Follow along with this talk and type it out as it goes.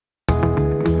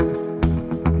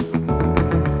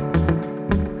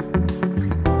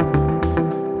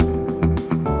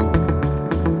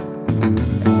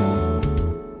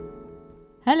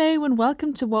Hello and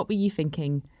welcome to What Were You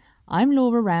Thinking? I'm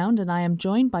Laura Round and I am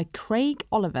joined by Craig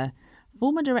Oliver,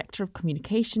 former Director of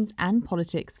Communications and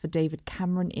Politics for David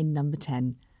Cameron in Number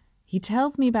 10. He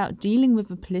tells me about dealing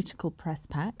with a political press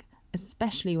pack,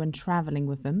 especially when travelling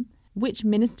with them, which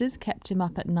ministers kept him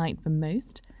up at night the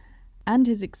most, and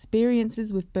his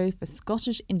experiences with both the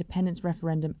Scottish independence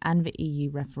referendum and the EU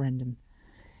referendum.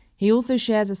 He also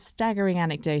shares a staggering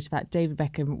anecdote about David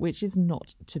Beckham, which is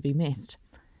not to be missed.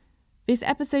 This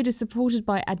episode is supported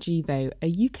by Agivo,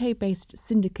 a UK-based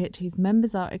syndicate whose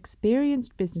members are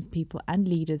experienced business people and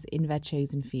leaders in their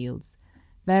chosen fields.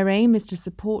 Their aim is to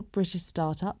support British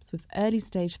startups with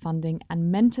early-stage funding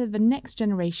and mentor the next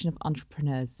generation of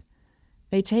entrepreneurs.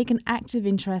 They take an active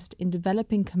interest in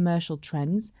developing commercial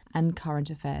trends and current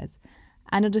affairs.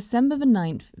 And on December the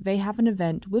 9th, they have an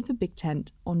event with the Big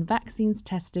Tent on vaccines,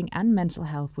 testing and mental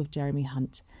health with Jeremy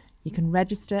Hunt. You can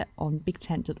register on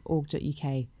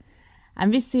bigtent.org.uk.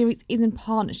 And this series is in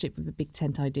partnership with the Big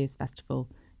Tent Ideas Festival.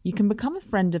 You can become a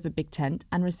friend of the Big Tent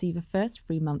and receive the first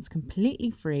 3 months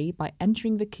completely free by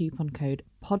entering the coupon code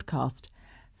PODCAST.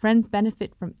 Friends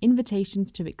benefit from invitations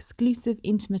to exclusive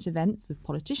intimate events with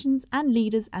politicians and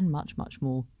leaders and much, much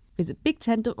more. Visit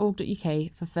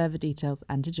bigtent.org.uk for further details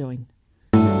and to join.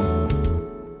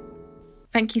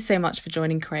 Thank you so much for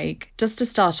joining, Craig. Just to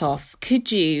start off,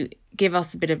 could you give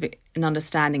us a bit of an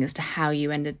understanding as to how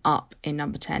you ended up in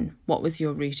Number 10? What was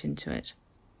your route into it?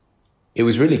 It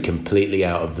was really completely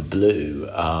out of the blue.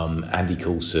 Andy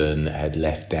Coulson had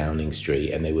left Downing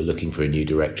Street and they were looking for a new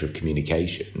director of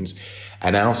communications.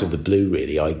 And out of the blue,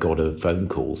 really, I got a phone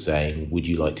call saying, would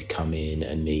you like to come in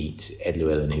and meet Ed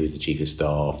Llewellyn, who was the Chief of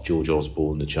Staff, George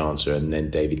Osborne, the Chancellor, and then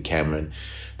David Cameron,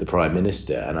 the Prime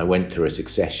Minister. And I went through a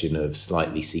succession of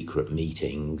slightly secret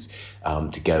meetings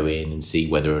to go in and see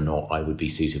whether or not I would be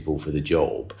suitable for the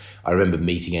job. I remember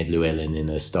meeting Ed Llewellyn in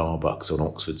a Starbucks on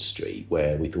Oxford Street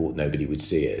where we thought nobody would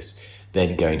see us,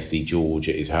 then going to see George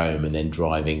at his home and then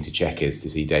driving to Chequers to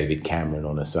see David Cameron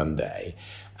on a Sunday.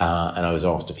 And I was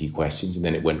asked a few questions and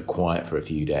then it went quiet for a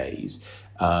few days.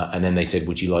 And then they said,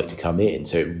 would you like to come in?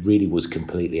 So it really was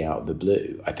completely out of the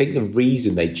blue. I think the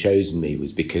reason they'd chosen me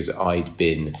was because I'd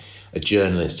been a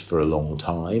journalist for a long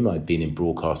time. I'd been in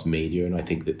broadcast media, and I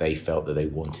think that they felt that they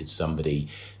wanted somebody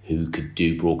who could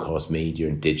do broadcast media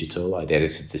and digital. I'd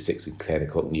edited the 6 and 10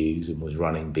 o'clock news and was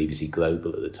running BBC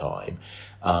Global at the time.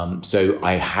 So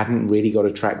I hadn't really got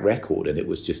a track record, and it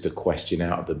was just a question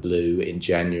out of the blue in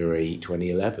January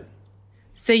 2011.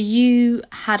 So you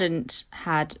hadn't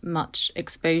had much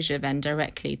exposure then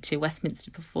directly to Westminster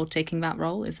before taking that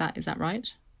role, is that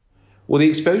right? Well, the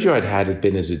exposure I'd had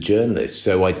been as a journalist.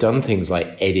 So I'd done things like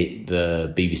edit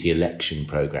the BBC election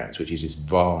programmes, which is this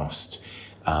vast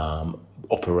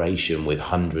operation with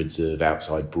hundreds of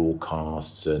outside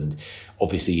broadcasts, and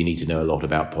obviously you need to know a lot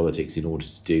about politics in order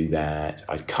to do that.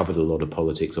 I'd covered a lot of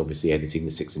politics, obviously editing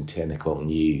the 6 and 10 o'clock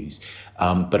news,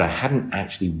 but I hadn't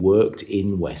actually worked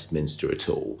in Westminster at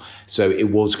all. So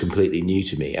it was completely new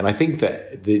to me. And I think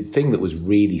that the thing that was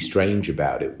really strange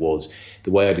about it was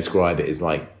the way I describe it is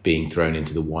like being thrown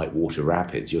into the Whitewater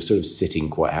Rapids. You're sort of sitting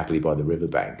quite happily by the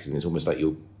riverbanks, and it's almost like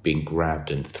you're being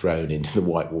grabbed and thrown into the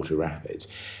Whitewater Rapids.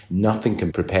 Nothing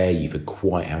can prepare you for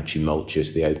quite how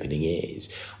tumultuous the opening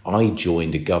is. I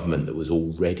joined a government that was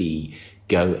already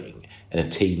going and a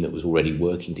team that was already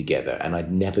working together, and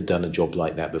I'd never done a job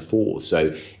like that before.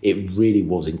 So it really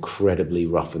was incredibly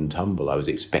rough and tumble. I was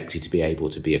expected to be able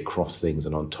to be across things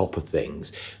and on top of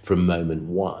things from moment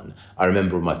one. I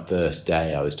remember on my first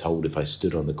day, I was told if I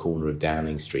stood on the corner of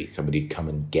Downing Street, somebody'd come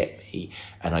and get me,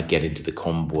 and I'd get into the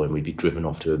convoy and we'd be driven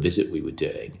off to a visit we were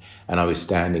doing. And I was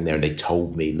standing there and they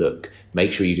told me, look,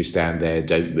 make sure you just stand there,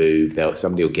 don't move,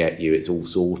 somebody will get you, it's all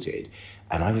sorted.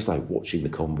 And I was like watching the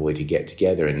convoy to get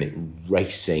together and it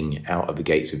racing out of the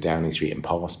gates of Downing Street and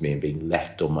past me and being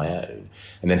left on my own,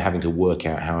 and then having to work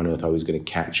out how on earth I was going to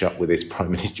catch up with this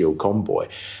prime ministerial convoy.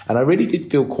 And I really did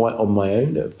feel quite on my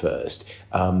own at first.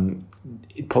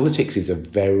 Politics is a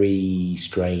very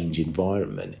strange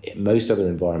environment. Most other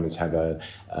environments have a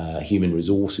human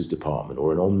resources department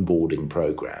or an onboarding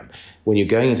program. When you're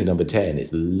going into Number 10,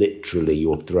 it's literally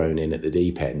you're thrown in at the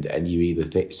deep end and you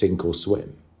either sink or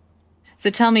swim. So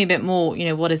tell me a bit more,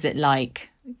 what is it like?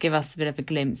 Give us a bit of a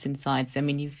glimpse inside. So, I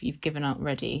mean, you've given up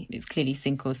already. It's clearly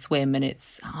sink or swim and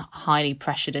it's a highly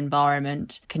pressured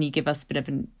environment. Can you give us a bit of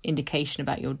an indication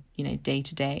about your, day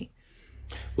to day?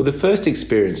 Well, the first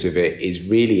experience of it is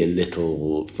really a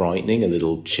little frightening, a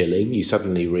little chilling. You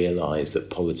suddenly realise that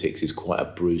politics is quite a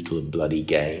brutal and bloody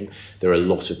game. There are a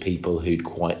lot of people who'd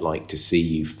quite like to see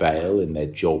you fail, and their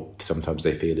job, sometimes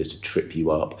they feel, is to trip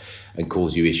you up and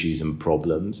cause you issues and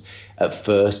problems. At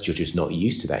first, you're just not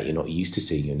used to that. You're not used to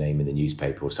seeing your name in the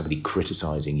newspaper, or somebody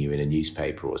criticising you in a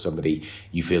newspaper, or somebody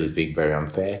you feel is being very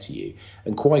unfair to you.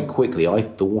 And quite quickly, I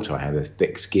thought I had a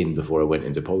thick skin before I went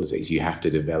into politics. You have to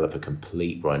develop a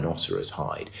complete rhinoceros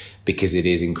hide, because it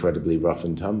is incredibly rough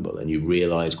and tumble, and you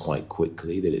realise quite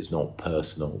quickly that it's not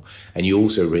personal, and you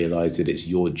also realise that it's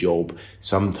your job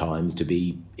sometimes to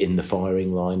be in the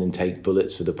firing line and take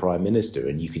bullets for the Prime Minister,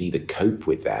 and you can either cope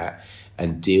with that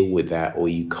and deal with that, or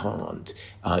you can't.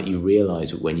 You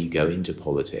realise that when you go into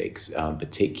politics,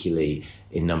 particularly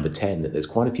in Number 10, that there's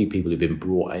quite a few people who've been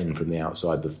brought in from the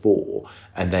outside before,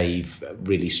 and they've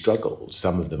really struggled.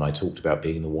 Some of them I talked about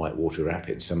being in the Whitewater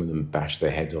Rapids. Some of them bashed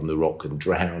their heads on the rock and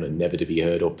drown and never to be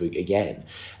heard of again.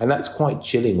 And that's quite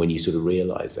chilling when you sort of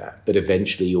realise that. But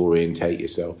eventually you orientate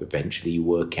yourself. Eventually you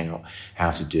work out how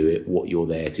to do it, what you're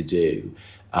there to do.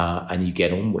 And you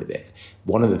get on with it.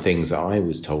 One of the things that I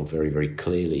was told very, very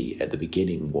clearly at the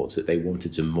beginning was that they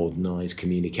wanted to modernise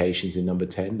communications in Number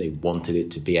 10. They wanted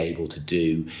it to be able to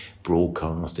do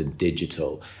broadcast and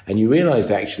digital. And you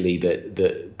realise actually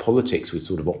that politics was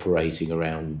sort of operating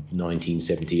around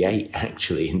 1978,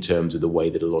 actually, in terms of the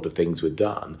way that a lot of things were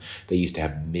done. They used to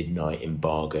have midnight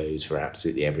embargoes for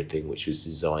absolutely everything, which was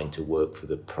designed to work for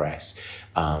the press,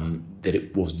 that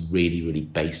it was really, really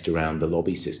based around the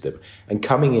lobby system. And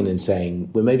coming in and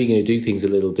saying, we're maybe going to do things a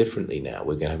little differently now.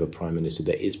 We're going to have a Prime Minister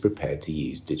that is prepared to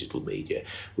use digital media.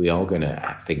 We are going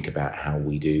to think about how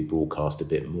we do broadcast a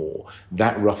bit more.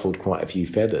 That ruffled quite a few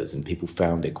feathers, and people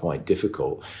found it quite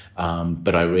difficult.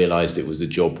 But I realised it was a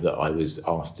job that I was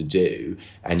asked to do,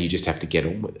 and you just have to get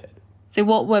on with it. So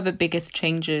what were the biggest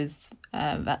changes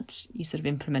that you sort of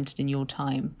implemented in your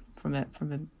time from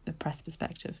a press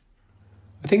perspective?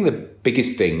 I think the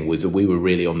biggest thing was that we were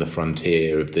really on the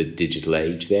frontier of the digital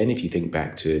age then. If you think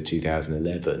back to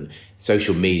 2011,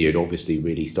 social media had obviously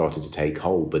really started to take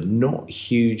hold, but not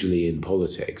hugely in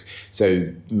politics.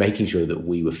 So making sure that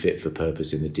we were fit for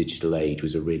purpose in the digital age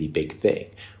was a really big thing.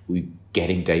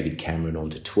 Getting David Cameron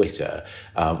onto Twitter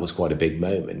was quite a big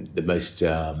moment. The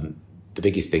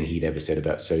biggest thing he'd ever said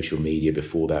about social media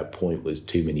before that point was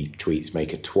too many tweets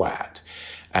make a twat.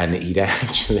 And he'd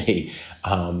actually,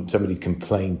 somebody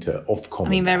complained to Ofcom. I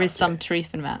mean, there is some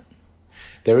truth in that.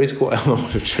 There is quite a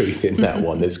lot of truth in that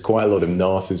one. There's quite a lot of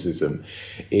narcissism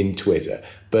in Twitter.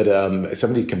 But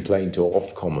somebody complained to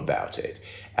Ofcom about it.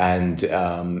 And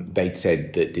they'd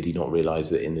said that, did he not realise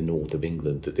that in the north of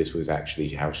England that this was actually,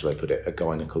 how shall I put it, a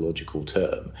gynecological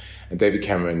term? And David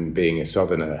Cameron, being a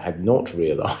southerner, had not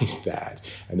realised that.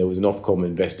 And there was an Ofcom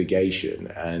investigation,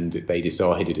 and they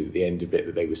decided at the end of it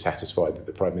that they were satisfied that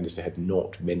the Prime Minister had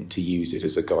not meant to use it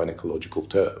as a gynecological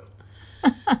term.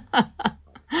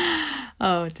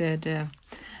 Oh, dear.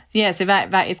 Yeah, so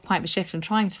that is quite the shift. I'm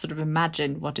trying to sort of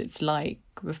imagine what it's like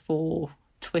before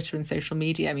Twitter and social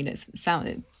media. I mean, it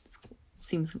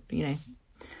seems,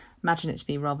 imagine it to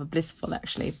be rather blissful,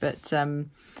 actually, but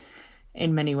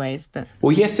in many ways. But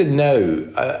well, yes and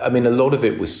no. I mean, a lot of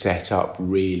it was set up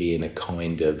really in a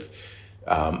kind of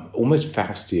almost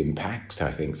Faustian pact, I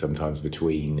think, sometimes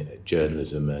between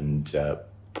journalism and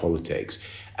politics.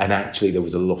 And actually, there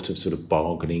was a lot of sort of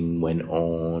bargaining went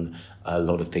on. A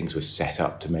lot of things were set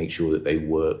up to make sure that they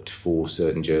worked for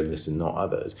certain journalists and not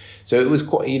others. So it was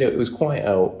quite,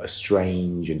 a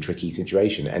strange and tricky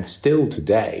situation. And still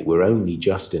today, we're only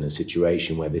just in a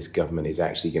situation where this government is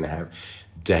actually going to have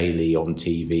daily on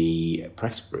TV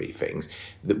press briefings.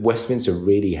 That Westminster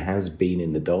really has been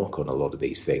in the dark on a lot of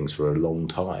these things for a long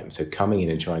time. So coming in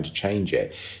and trying to change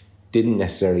it didn't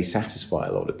necessarily satisfy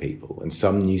a lot of people. And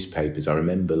some newspapers, I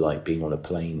remember being on a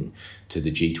plane to the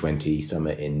G20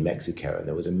 summit in Mexico, and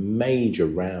there was a major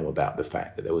row about the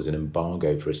fact that there was an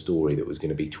embargo for a story that was going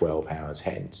to be 12 hours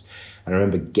hence. And I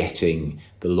remember getting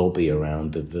the lobby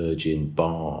around the Virgin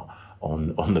bar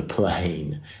on the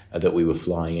plane that we were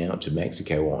flying out to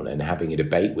Mexico on, and having a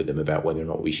debate with them about whether or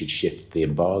not we should shift the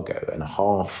embargo. And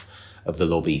half of the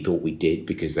lobby thought we did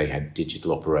because they had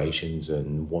digital operations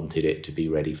and wanted it to be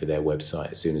ready for their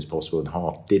website as soon as possible, and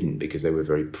half didn't because they were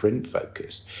very print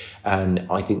focused. And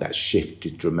I think that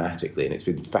shifted dramatically, and it's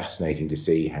been fascinating to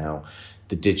see how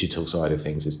the digital side of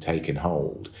things has taken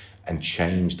hold and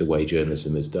changed the way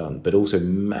journalism is done, but also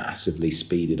massively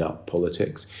speeded up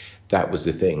politics. That was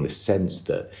the thing, the sense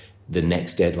that the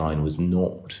next deadline was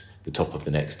not the top of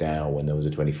the next hour when there was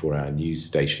a 24-hour news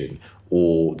station,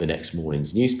 or the next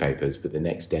morning's newspapers, but the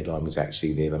next deadline was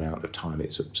actually the amount of time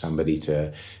it took somebody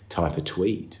to type a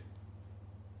tweet.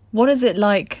 What is it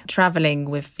like travelling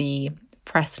with the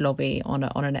press lobby on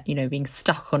a being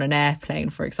stuck on an airplane,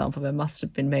 for example? There must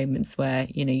have been moments where,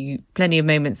 plenty of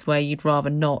moments where you'd rather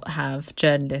not have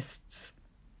journalists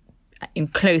in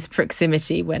close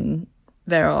proximity when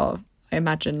there are, I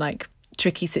imagine, like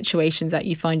tricky situations that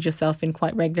you find yourself in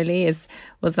quite regularly.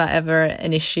 Was that ever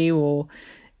an issue, or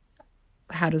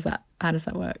how does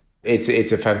that work?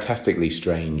 It's a fantastically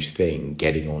strange thing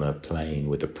getting on a plane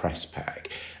with a press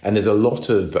pack. And there's a lot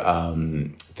of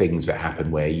things that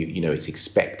happen where, it's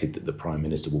expected that the Prime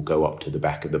Minister will go up to the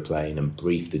back of the plane and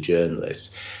brief the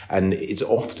journalists. And it's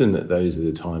often that those are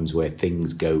the times where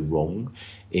things go wrong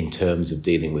in terms of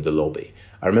dealing with the lobby.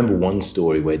 I remember one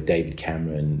story where David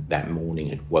Cameron that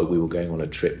morning we were going on a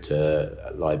trip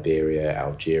to Liberia,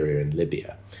 Algeria and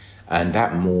Libya. And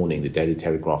that morning, the Daily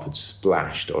Telegraph had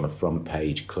splashed on a front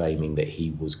page claiming that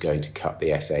he was going to cut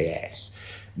the SAS.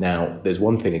 Now, there's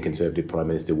one thing a Conservative Prime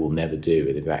Minister will never do,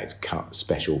 and that is cut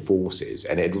special forces.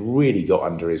 And it really got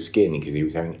under his skin because he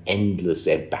was having endless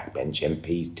backbench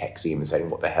MPs texting him and saying,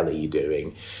 "What the hell are you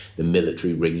doing?" The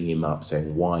military ringing him up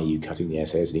saying, "Why are you cutting the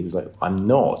SAS?" And he was like, "I'm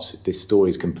not. This story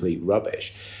is complete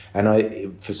rubbish."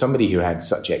 And for somebody who had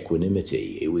such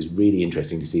equanimity, it was really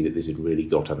interesting to see that this had really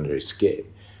got under his skin.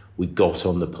 We got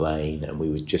on the plane and we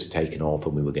were just taken off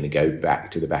and we were going to go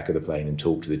back to the back of the plane and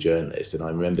talk to the journalist. And I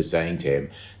remember saying to him,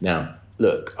 "Now,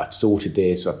 look, I've sorted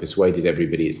this. I've persuaded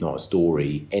everybody it's not a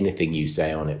story. Anything you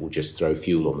say on it will just throw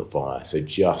fuel on the fire. So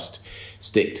just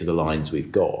stick to the lines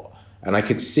we've got." And I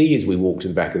could see as we walked to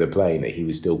the back of the plane that he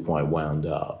was still quite wound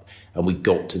up. And we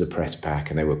got to the press pack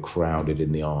and they were crowded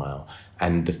in the aisle.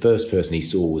 And the first person he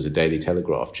saw was a Daily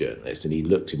Telegraph journalist. And he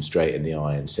looked him straight in the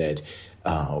eye and said,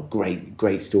 "Oh,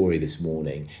 great story this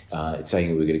morning. It's saying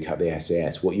that we're going to cut the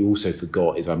SAS. What you also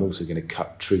forgot is I'm also going to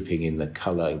cut trooping in the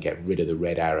colour and get rid of the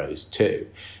red arrows too."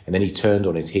 And then he turned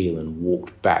on his heel and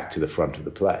walked back to the front of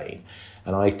the plane.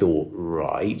 And I thought,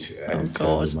 right, and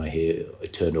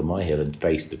turned on my heel and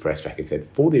faced the press pack and said,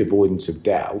 "For the avoidance of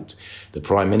doubt, the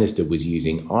Prime Minister was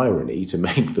using irony to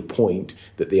make the point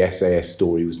that the SAS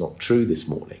story was not true this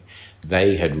morning."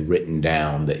 They had written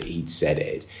down that he'd said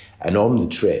it. And on the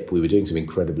trip, we were doing some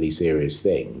incredibly serious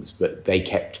things, but they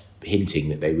kept hinting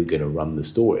that they were going to run the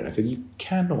story. And I said, "You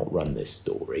cannot run this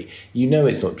story. You know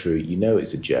it's not true. You know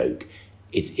it's a joke.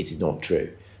 It is not true."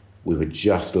 We were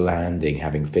just landing,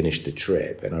 having finished the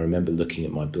trip. And I remember looking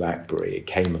at my BlackBerry. It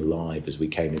came alive as we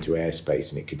came into airspace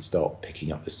and it could start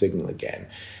picking up the signal again.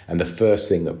 And the first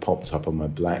thing that popped up on my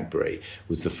BlackBerry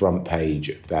was the front page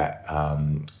of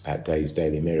that day's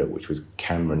Daily Mirror, which was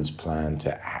Cameron's plan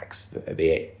to axe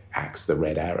the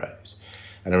red arrows.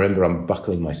 And I remember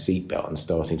unbuckling my seatbelt and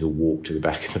starting to walk to the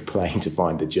back of the plane to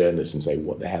find the journalist and say,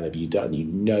 "What the hell have you done? You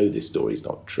know this story's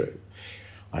not true."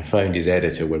 I phoned his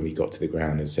editor when we got to the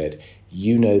ground and said,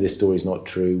 "You know this story's not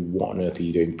true. What on earth are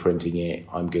you doing printing it?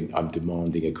 I'm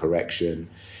demanding a correction."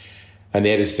 And the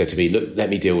editor said to me, "Look, let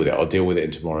me deal with it. I'll deal with it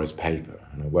in tomorrow's paper."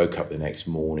 And I woke up the next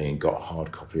morning and got a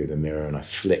hard copy of the Mirror and I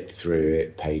flicked through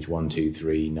it. Page 1, 2,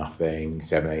 3, nothing.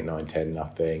 7, 8, 9, 10,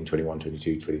 nothing. 21,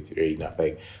 22, 23,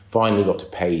 nothing. Finally got to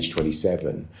page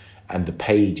 27 and the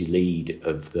page lead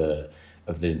of the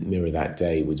Mirror that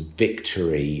day was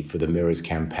 "Victory for the Mirror's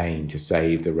campaign to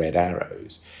save the red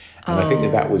arrows." And I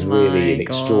think that was really an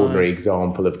extraordinary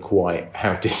example of quite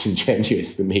how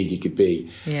disingenuous the media could be.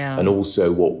 Yeah. And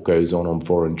also what goes on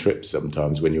foreign trips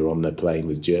sometimes when you're on the plane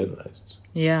with journalists.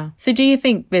 Yeah. So do you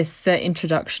think this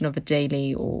introduction of a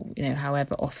daily, or,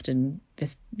 however often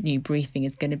this new briefing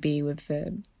is going to be with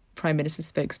the Prime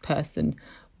Minister's spokesperson,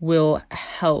 will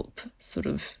help sort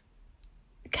of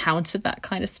counter that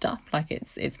kind of stuff? Like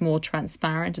it's more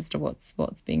transparent as to what's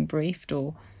being briefed?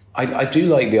 Or I do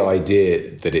like the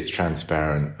idea that it's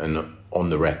transparent and on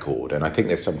the record, and I think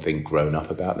there's something grown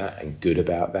up about that and good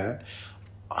about that.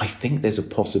 I think there's a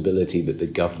possibility that the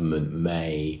government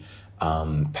may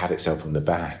pat itself on the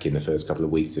back in the first couple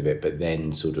of weeks of it, but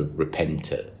then sort of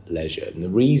repent at leisure. And the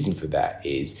reason for that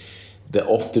is that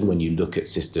often when you look at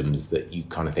systems that you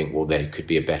kind of think, well, there could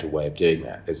be a better way of doing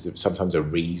that. There's sometimes a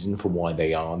reason for why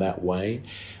they are that way.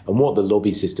 And what the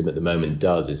lobby system at the moment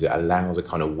does is it allows a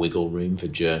kind of wiggle room for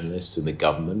journalists and the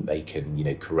government. They can,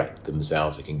 correct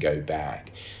themselves, they can go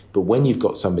back. But when you've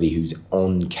got somebody who's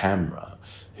on camera,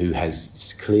 who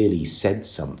has clearly said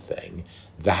something,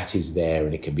 that is there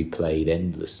and it can be played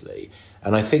endlessly.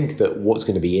 And I think that what's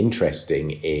going to be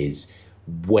interesting is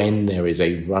when there is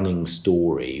a running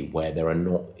story where there are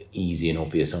not easy and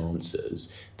obvious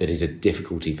answers that is a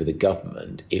difficulty for the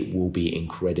government, it will be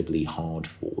incredibly hard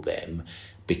for them,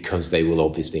 because they will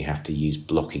obviously have to use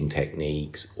blocking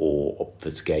techniques or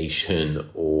obfuscation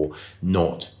or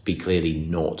not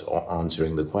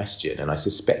answering the question. And I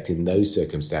suspect in those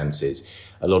circumstances,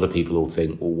 a lot of people will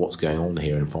think, well, what's going on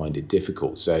here, and find it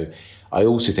difficult. So I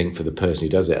also think for the person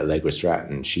who does it, Allegra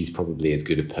Stratton, she's probably as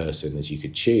good a person as you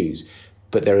could choose.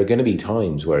 But there are going to be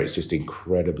times where it's just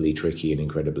incredibly tricky and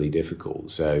incredibly difficult.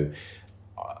 So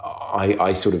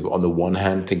I sort of, on the one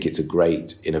hand, think it's a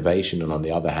great innovation, and on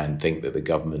the other hand, think that the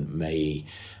government may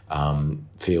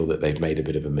feel that they've made a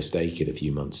bit of a mistake in a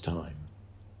few months' time.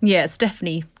 Yeah, it's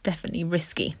definitely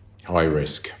risky. High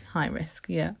risk,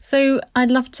 yeah. So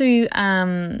I'd love to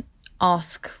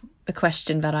ask a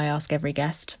question that I ask every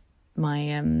guest,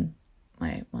 my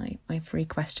 3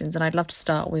 questions, and I'd love to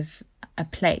start with a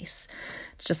place,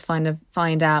 to just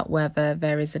find out whether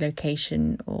there is a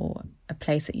location or a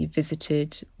place that you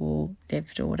visited or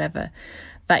lived or whatever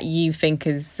that you think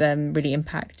has really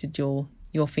impacted your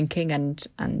thinking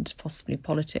and possibly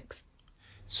politics.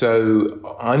 So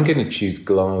I'm going to choose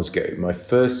Glasgow. My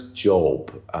first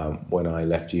job when I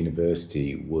left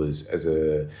university was as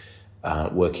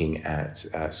working at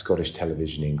Scottish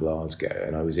Television in Glasgow,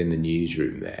 and I was in the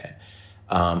newsroom there.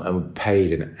 And we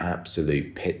paid an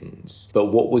absolute pittance. But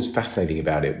what was fascinating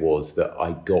about it was that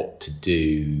I got to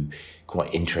do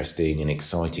quite interesting and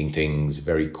exciting things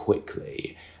very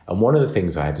quickly. And one of the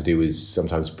things I had to do was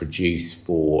sometimes produce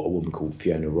for a woman called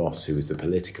Fiona Ross, who was the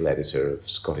political editor of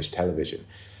Scottish Television.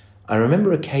 I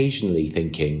remember occasionally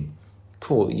thinking,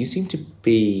 cool, you seem to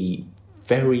be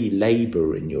very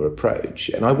Labour in your approach.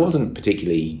 And I wasn't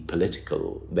particularly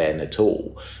political then at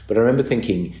all. But I remember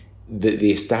thinking,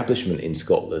 the establishment in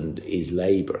Scotland is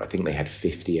Labour. I think they had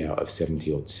 50 out of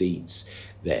 70 odd seats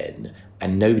then,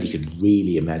 and nobody could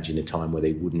really imagine a time where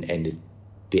they wouldn't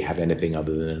have anything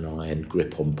other than an iron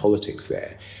grip on politics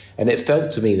there. And it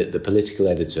felt to me that the political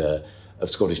editor of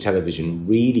Scottish Television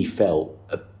really felt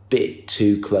a bit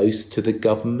too close to the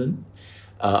government.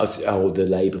 Or the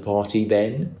Labour Party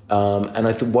then. And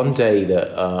I thought one day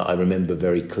that I remember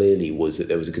very clearly was that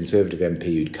there was a Conservative MP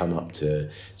who'd come up to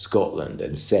Scotland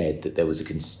and said that there was a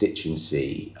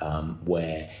constituency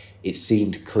where it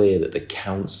seemed clear that the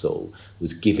council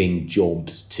was giving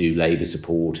jobs to Labour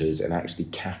supporters and actually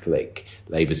Catholic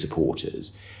Labour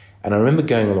supporters. And I remember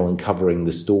going along and covering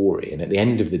the story. And at the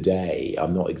end of the day,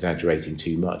 I'm not exaggerating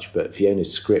too much, but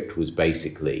Fiona's script was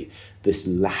basically this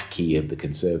lackey of the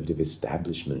Conservative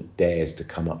establishment dares to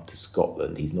come up to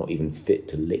Scotland. He's not even fit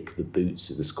to lick the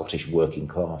boots of the Scottish working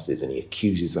classes, and he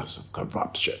accuses us of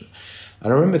corruption.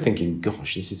 And I remember thinking,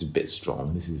 gosh, this is a bit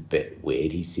strong. This is a bit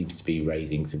weird. He seems to be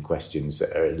raising some questions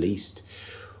that are at least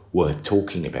worth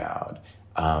talking about.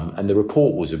 And the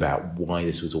report was about why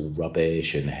this was all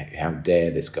rubbish and how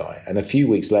dare this guy. And a few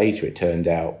weeks later, it turned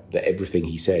out that everything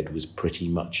he said was pretty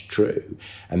much true.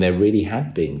 And there really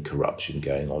had been corruption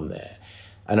going on there.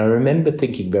 And I remember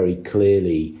thinking very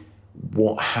clearly,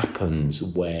 what happens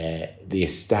where the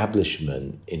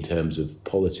establishment in terms of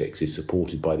politics is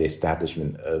supported by the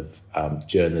establishment of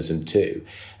journalism too,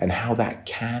 and how that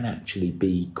can actually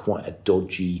be quite a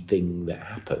dodgy thing that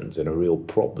happens and a real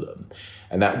problem.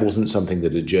 And that wasn't something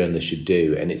that a journalist should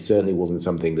do, and it certainly wasn't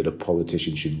something that a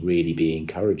politician should really be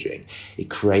encouraging. It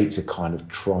creates a kind of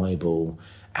tribal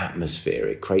atmosphere.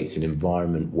 It creates an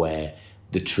environment where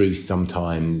the truth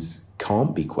sometimes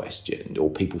can't be questioned, or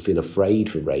people feel afraid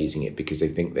for raising it because they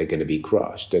think they're going to be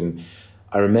crushed. And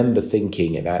I remember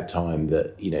thinking at that time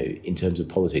that, you know, in terms of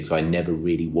politics, I never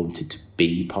really wanted to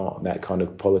be part of that kind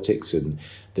of politics, and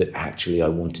that actually I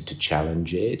wanted to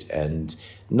challenge it, and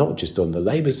not just on the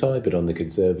Labour side, but on the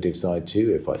Conservative side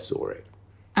too, if I saw it.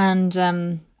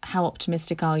 And how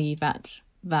optimistic are you that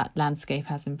that landscape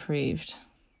has improved?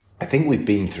 I think we've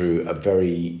been through a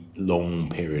very long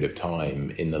period of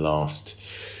time in the last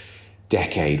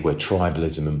decade where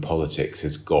tribalism in politics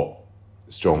has got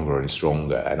stronger and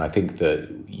stronger. And I think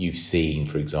that you've seen,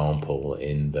 for example,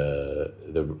 in the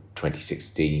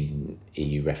 2016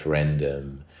 EU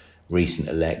referendum, recent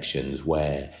elections,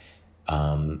 where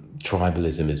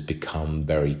tribalism has become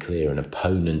very clear and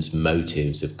opponents'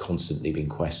 motives have constantly been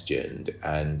questioned.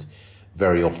 And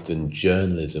very often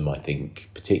journalism, I think,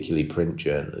 particularly print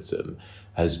journalism,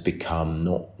 has become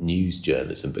not news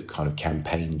journalism, but kind of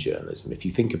campaign journalism. If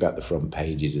you think about the front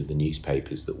pages of the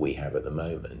newspapers that we have at the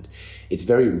moment, it's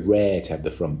very rare to have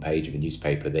the front page of a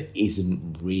newspaper that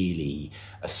isn't really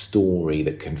a story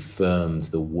that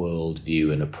confirms the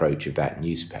worldview and approach of that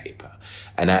newspaper.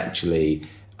 And actually,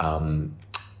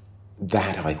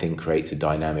 that, I think, creates a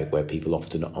dynamic where people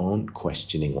often aren't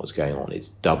questioning what's going on. It's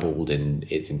doubled in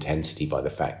its intensity by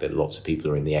the fact that lots of people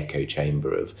are in the echo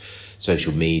chamber of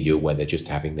social media where they're just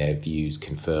having their views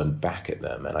confirmed back at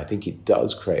them. And I think it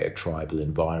does create a tribal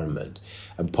environment.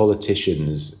 And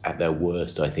politicians, at their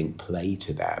worst, I think, play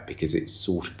to that because it's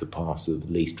sort of the path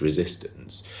of least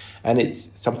resistance. And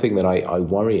it's something that I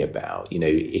worry about.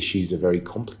 Issues are very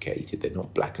complicated. They're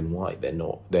not black and white.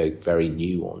 They're very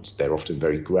nuanced. They're often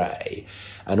very grey.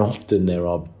 And often there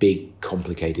are big,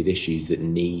 complicated issues that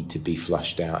need to be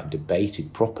flushed out and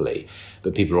debated properly.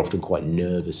 But people are often quite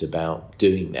nervous about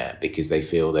doing that because they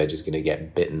feel they're just going to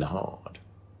get bitten hard.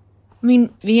 I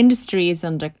mean, the industry is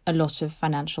under a lot of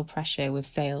financial pressure with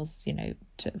sales,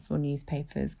 for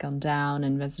newspapers gone down,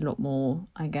 and there's a lot more,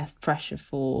 I guess, pressure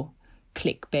for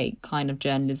clickbait kind of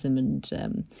journalism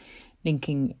and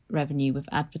linking revenue with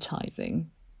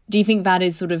advertising. Do you think that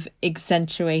is sort of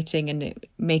accentuating and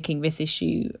making this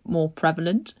issue more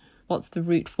prevalent? What's the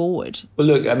route forward? Well,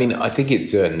 look, I mean, I think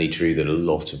it's certainly true that a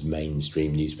lot of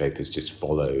mainstream newspapers just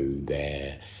follow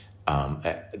their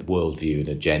worldview and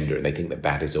agenda, and they think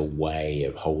that is a way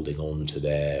of holding on to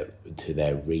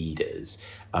their readers,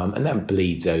 and that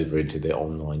bleeds over into the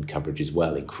online coverage as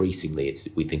well. Increasingly,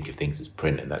 we think of things as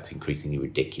print, and that's increasingly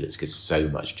ridiculous because so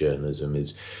much journalism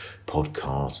is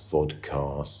podcasts,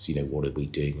 vodcasts. What are we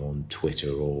doing on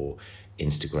Twitter or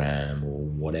Instagram or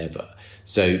whatever?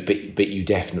 So, but you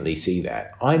definitely see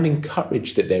that. I'm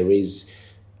encouraged that there is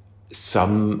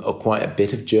quite a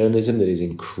bit of journalism that is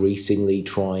increasingly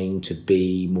trying to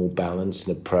be more balanced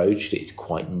and approached. It's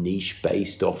quite niche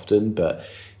based often, but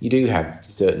you do have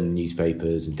certain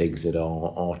newspapers and things that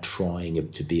are trying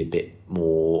to be a bit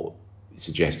more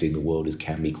suggesting the world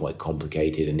can be quite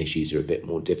complicated and issues are a bit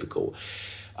more difficult.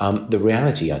 The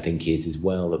reality, I think, is as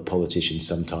well that politicians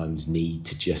sometimes need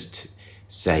to just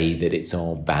say that it's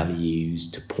our values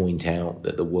to point out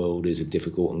that the world is a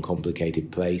difficult and complicated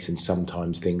place, and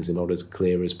sometimes things are not as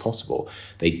clear as possible.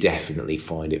 They definitely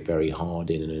find it very hard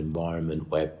in an environment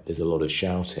where there's a lot of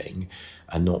shouting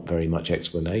and not very much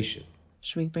explanation.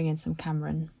 Should we bring in some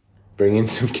Cameron? Bring in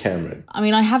some Cameron. I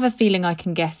mean, I have a feeling I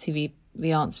can guess who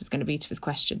the answer is going to be to this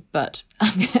question, but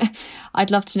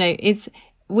I'd love to know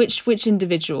which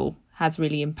individual has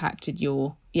really impacted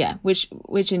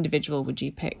which individual would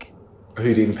you pick?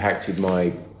 Who'd impacted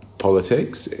my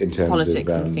politics in terms of...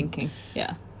 and thinking,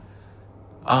 yeah.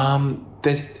 I'm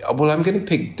going to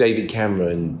pick David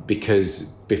Cameron because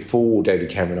before David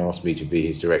Cameron asked me to be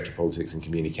his Director of Politics and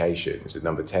Communications at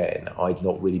Number 10, I'd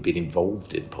not really been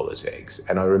involved in politics.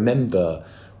 And I remember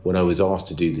when I was asked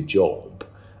to do the job,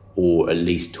 or at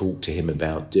least talk to him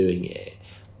about doing it,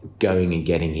 going and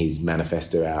getting his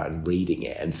manifesto out and reading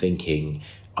it and thinking...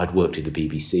 I'd worked at the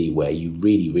BBC where you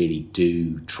really, really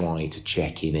do try to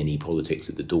check in any politics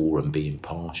at the door and be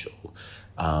impartial.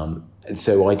 And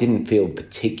so I didn't feel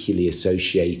particularly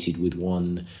associated with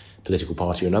one political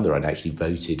party or another. I'd actually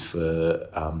voted for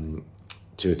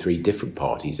 2 or 3 different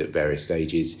parties at various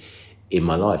stages in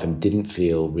my life and didn't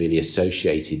feel really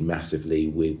associated massively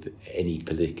with any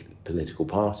political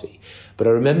party. But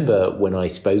I remember when I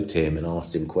spoke to him and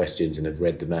asked him questions and had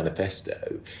read the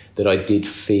manifesto, that I did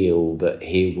feel that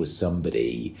here was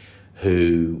somebody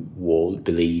who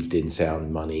believed in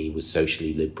sound money, was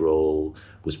socially liberal,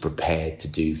 was prepared to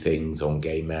do things on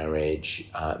gay marriage,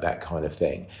 that kind of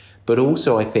thing. But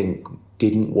also, I think,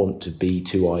 didn't want to be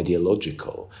too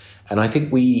ideological. And I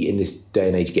think we, in this day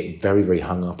and age, get very, very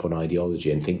hung up on ideology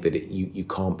and think that you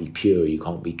can't be pure, you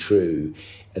can't be true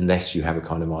unless you have a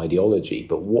kind of ideology.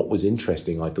 But what was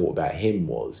interesting, I thought, about him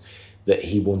was that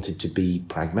he wanted to be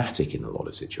pragmatic in a lot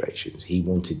of situations. He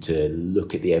wanted to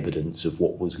look at the evidence of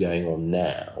what was going on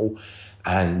now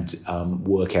and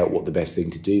work out what the best thing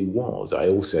to do was. I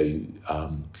also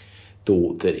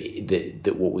thought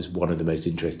that what was one of the most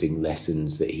interesting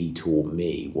lessons that he taught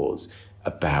me was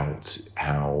about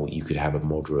how you could have a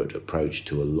moderate approach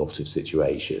to a lot of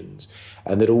situations,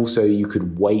 and that also you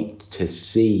could wait to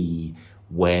see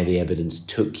where the evidence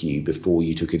took you before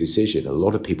you took a decision. A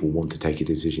lot of people want to take a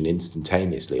decision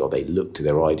instantaneously, or they look to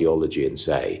their ideology and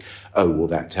say, oh, well,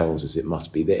 that tells us it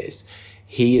must be this.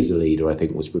 He, as a leader, I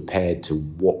think, was prepared to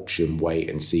watch and wait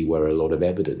and see where a lot of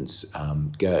evidence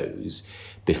goes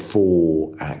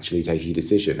before actually taking a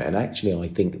decision. And actually, I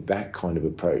think that kind of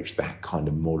approach, that kind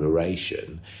of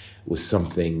moderation, was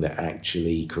something that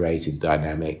actually created a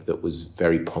dynamic that was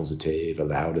very positive,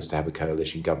 allowed us to have a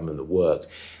coalition government that worked.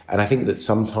 And I think that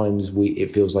sometimes it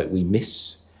feels like we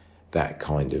miss that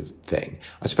kind of thing.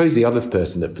 I suppose the other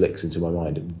person that flicks into my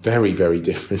mind, very, very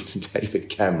different to David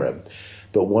Cameron,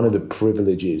 but one of the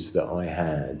privileges that I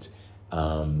had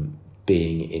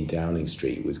being in Downing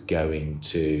Street was going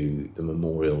to the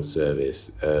memorial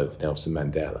service of Nelson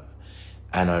Mandela.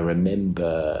 And I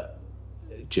remember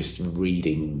just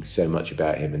reading so much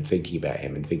about him and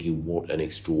thinking what an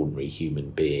extraordinary human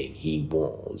being he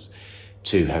was,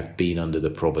 to have been under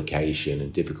the provocation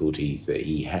and difficulties that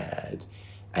he had,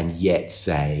 and yet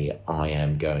say, I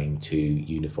am going to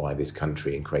unify this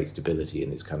country and create stability in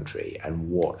this country. And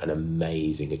what an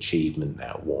amazing achievement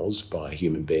that was by a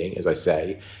human being. As I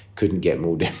say, couldn't get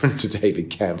more different to David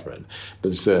Cameron,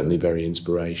 but certainly very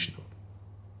inspirational.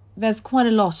 There's quite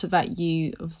a lot of that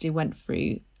you obviously went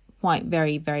through, quite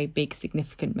very, very big,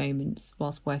 significant moments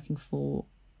whilst working for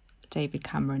David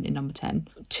Cameron in Number 10.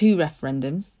 2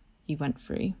 referendums you went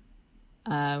through.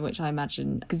 Which I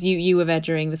imagine, because you were there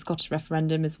during the Scottish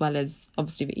referendum as well as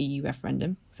obviously the EU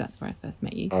referendum, because that's where I first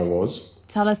met you. I was.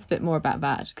 Tell us a bit more about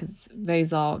that, because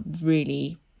those are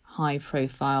really high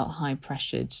profile, high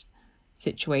pressured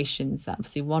situations that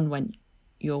obviously one went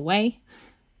your way,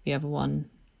 the other one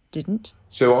didn't.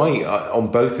 So I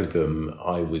on both of them,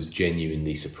 I was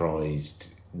genuinely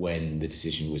surprised when the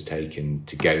decision was taken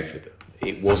to go for them.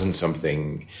 It wasn't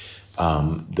something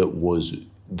that was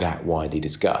that widely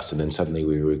discussed, and then suddenly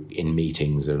we were in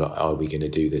meetings of like, are we going to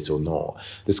do this or not?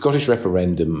 The Scottish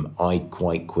referendum I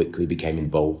quite quickly became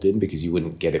involved in, because you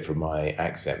wouldn't get it from my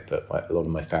accent, but a lot of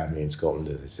my family in Scotland,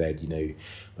 as I said,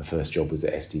 my first job was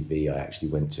at STV. I actually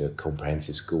went to a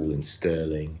comprehensive school in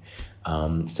Stirling,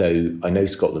 so I know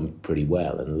Scotland pretty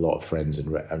well, and a lot of friends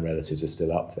and relatives are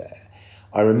still up there.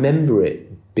 I remember it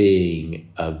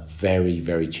being a very,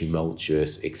 very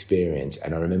tumultuous experience,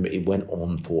 and I remember it went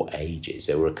on for ages.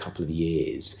 There were a couple of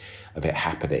years of it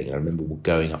happening, and I remember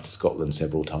going up to Scotland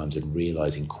several times and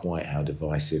realising quite how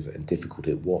divisive and difficult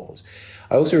it was.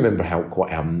 I also remember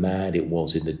how mad it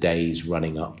was in the days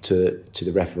running up to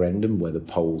the referendum, where the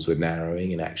polls were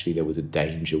narrowing and actually there was a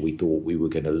danger we thought we were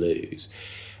going to lose.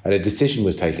 And a decision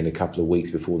was taken a couple of weeks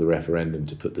before the referendum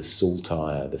to put the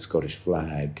saltire, the Scottish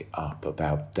flag, up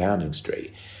above Downing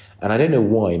Street. And I don't know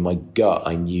why, in my gut,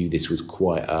 I knew this was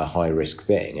quite a high-risk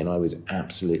thing, and I was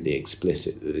absolutely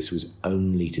explicit that this was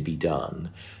only to be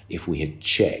done if we had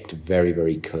checked very,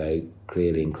 very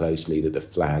clearly and closely that the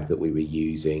flag that we were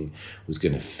using was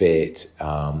going to fit,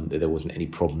 that there wasn't any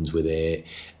problems with it,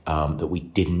 that we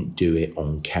didn't do it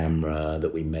on camera,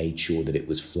 that we made sure that it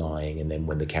was flying, and then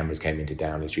when the cameras came into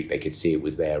Downing Street, they could see it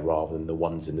was there rather than the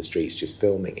ones in the streets just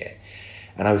filming it.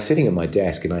 And I was sitting at my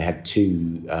desk and I had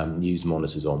 2 news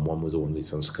monitors on. One was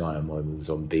always on Sky and one was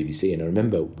on BBC. And I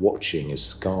remember watching as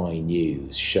Sky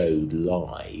News showed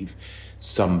live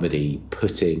somebody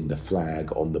putting the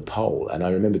flag on the pole. And I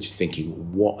remember just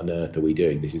thinking, what on earth are we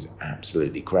doing? This is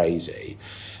absolutely crazy.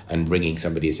 And ringing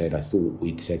somebody and saying, I thought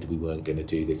we'd said we weren't going to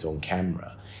do this on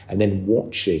camera. And then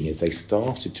watching as they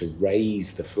started to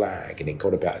raise the flag and it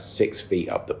got about 6 feet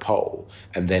up the pole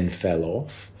and then fell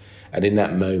off. And in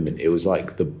that moment, it was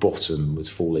like the bottom was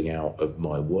falling out of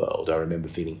my world. I remember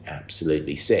feeling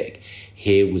absolutely sick.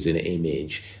 Here was an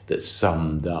image that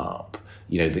summed up,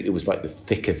 it was like the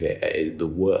thick of it at the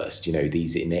worst.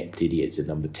 These inept idiots at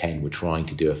Number 10 were trying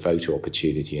to do a photo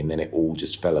opportunity and then it all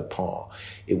just fell apart.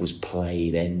 It was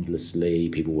played endlessly.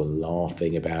 People were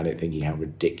laughing about it, thinking how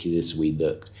ridiculous we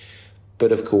looked.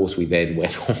 But of course, we then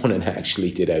went on and actually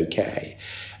did okay.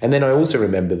 And then I also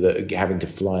remember that having to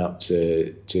fly up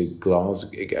to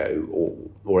Glasgow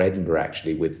or Edinburgh,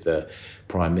 actually, with the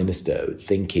Prime Minister,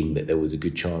 thinking that there was a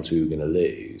good chance we were going to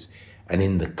lose. And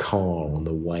in the car on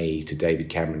the way to David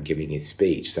Cameron giving his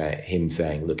speech, him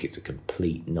saying, look, it's a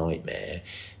complete nightmare.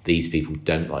 These people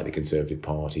don't like the Conservative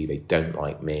Party. They don't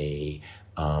like me.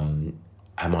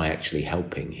 Am I actually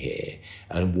helping here?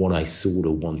 And what I sort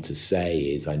of want to say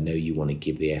is, I know you want to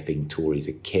give the effing Tories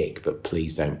a kick, but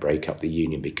please don't break up the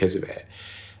union because of it.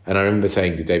 And I remember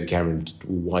saying to David Cameron,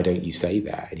 why don't you say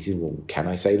that? And he said, well, can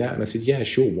I say that? And I said, yeah,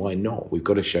 sure, why not? We've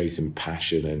got to show some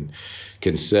passion and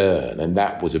concern. And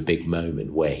that was a big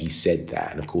moment where he said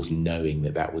that. And of course, knowing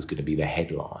that that was going to be the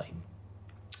headline.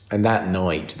 And that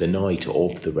night, the night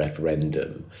of the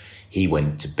referendum, he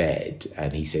went to bed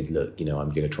and he said, look, I'm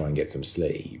going to try and get some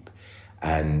sleep.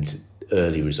 And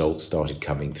early results started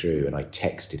coming through. And I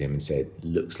texted him and said,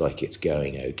 looks like it's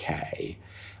going okay.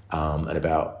 And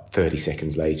about 30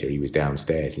 seconds later, he was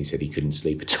downstairs and he said he couldn't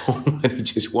sleep at all. And he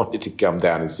just wanted to come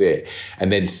down and sit. And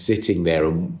then sitting there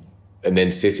and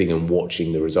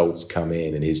watching the results come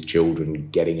in and his children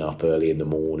getting up early in the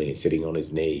morning and sitting on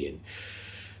his knee and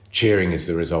cheering as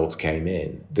the results came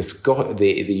in.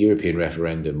 The European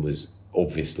referendum was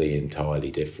obviously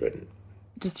entirely different.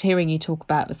 Just hearing you talk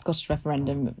about the Scottish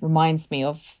referendum reminds me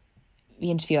of the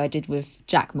interview I did with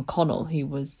Jack McConnell, who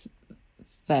was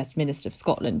First Minister of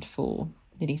Scotland for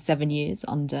nearly 7 years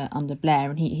under Blair,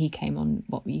 and he came on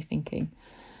What Were You Thinking?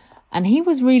 And he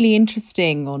was really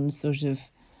interesting on sort of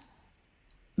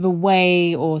the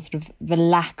way, or sort of the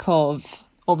lack of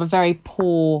a very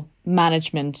poor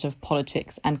management of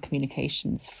politics and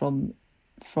communications from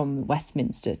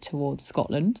Westminster towards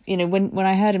Scotland. You know, when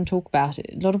I heard him talk about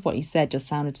it, a lot of what he said just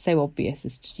sounded so obvious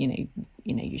as to, you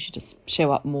know, you should just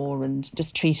show up more and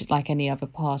just treat it like any other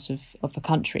part of the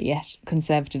country. Yet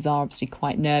Conservatives are obviously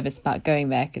quite nervous about going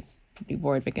there because probably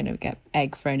worried they're going to get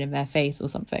egg thrown in their face or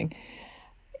something.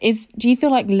 Do you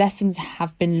feel like lessons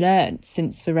have been learned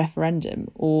since the referendum,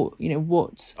 or, you know,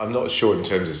 what? I'm not sure in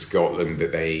terms of Scotland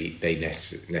that they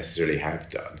necessarily have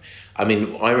done. I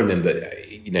mean, I remember,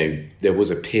 you know, there was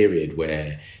a period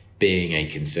where being a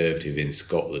Conservative in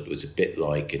Scotland was a bit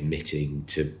like admitting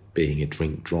to being a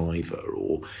drink driver,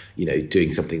 or, you know,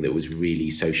 doing something that was really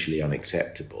socially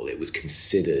unacceptable. It was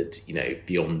considered, you know,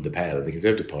 beyond the pale. And the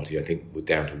Conservative Party, I think, was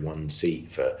down to one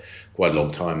seat for quite a long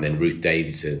time. Then Ruth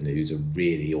Davidson, who's a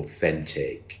really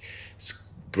authentic,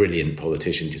 brilliant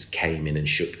politician, just came in and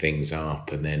shook things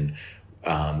up, and then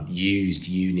used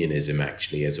unionism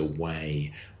actually as a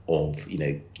way of, you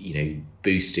know,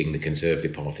 boosting the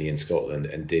Conservative Party in Scotland,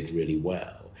 and did really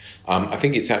well. I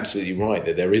think it's absolutely right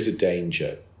that there is a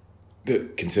danger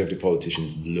that Conservative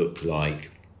politicians look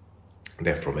like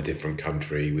they're from a different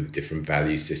country with a different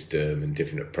value system and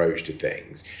different approach to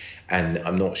things. And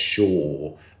I'm not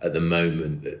sure at the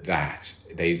moment that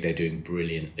they're doing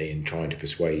brilliantly in trying to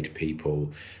persuade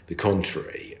people the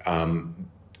contrary.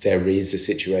 There is a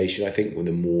situation, I think, when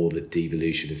the more that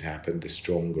devolution has happened, the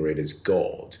stronger it has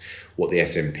got. What the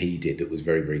SNP did that was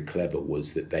very, very clever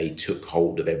was that they took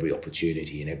hold of every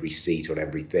opportunity and every seat on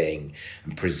everything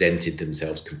and presented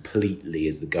themselves completely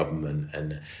as the government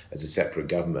and as a separate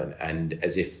government, and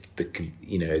as if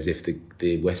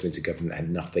the Westminster government had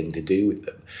nothing to do with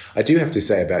them. I do have to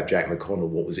say about Jack McConnell,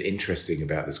 what was interesting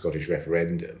about the Scottish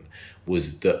referendum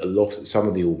was that some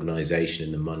of the organisation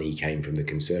and the money came from the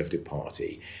Conservative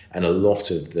Party, and a lot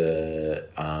of the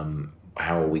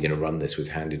how are we going to run this was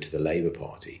handed to the Labour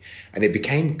Party. And it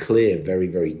became clear very,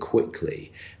 very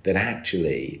quickly that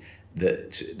actually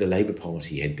that the Labour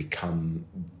Party had become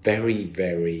very,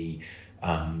 very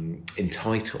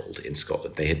entitled in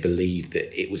Scotland. They had believed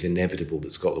that it was inevitable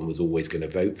that Scotland was always going to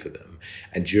vote for them.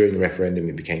 And during the referendum,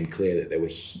 it became clear that there were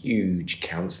huge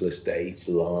council estates,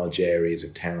 large areas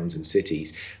of towns and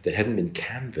cities that hadn't been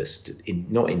canvassed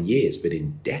not in years, but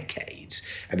in decades.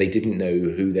 And they didn't know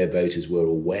who their voters were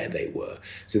or where they were.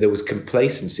 So there was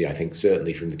complacency, I think,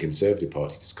 certainly from the Conservative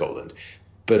Party to Scotland,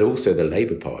 but also the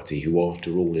Labour Party, who,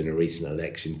 after all, in a recent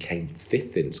election came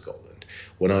fifth in Scotland.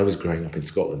 When I was growing up in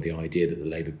Scotland, the idea that the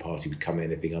Labour Party would come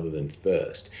anything other than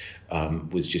first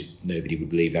was just, nobody would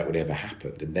believe that would ever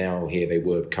happen. And now here they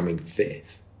were coming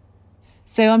fifth.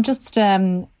 So I'm just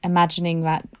imagining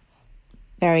that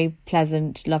very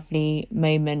pleasant, lovely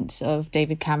moment of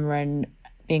David Cameron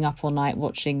being up all night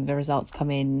watching the results come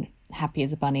in, happy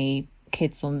as a bunny,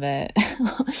 kids on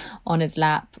his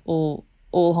lap, all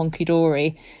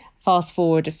honky-dory. Fast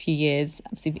forward a few years,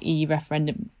 obviously the EU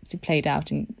referendum played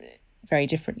out very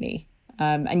differently.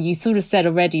 And you sort of said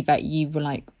already that you were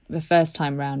like, the first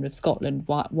time round with Scotland,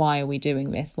 why are we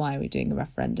doing this? Why are we doing a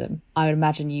referendum? I would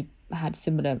imagine you had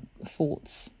similar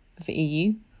thoughts of the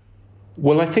EU.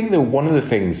 Well, I think that one of the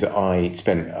things that I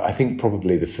spent, I think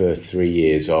probably the first 3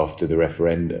 years after the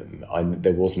referendum,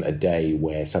 there wasn't a day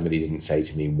where somebody didn't say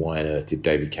to me, why on earth did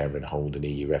David Cameron hold an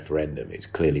EU referendum?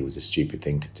 It clearly was a stupid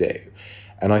thing to do.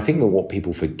 And I think that what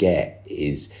people forget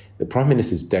is that prime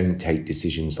ministers don't take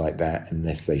decisions like that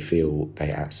unless they feel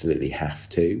they absolutely have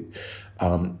to.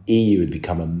 EU had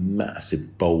become a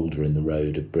massive boulder in the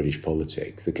road of British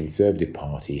politics. The Conservative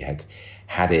Party had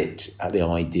the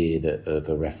idea that of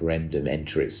a referendum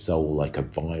enter its soul like a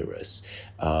virus.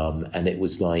 And it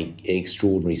was like an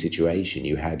extraordinary situation.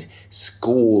 You had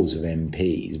scores of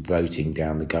MPs voting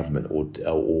down the government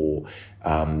or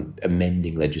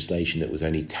amending legislation that was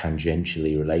only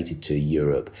tangentially related to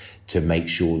Europe to make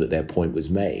sure that their point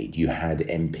was made. You had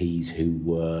MPs who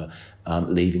were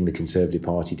leaving the Conservative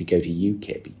Party to go to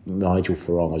UKIP. Nigel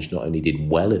Farage not only did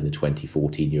well in the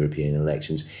 2014 European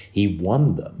elections, he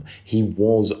won them. He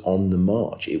was on the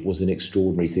march. It was an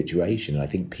extraordinary situation. I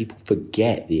think people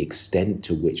forget the extent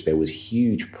to which there was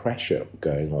huge pressure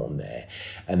going on there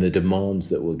and the demands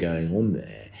that were going on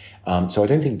there. So I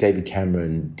don't think David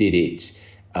Cameron did it,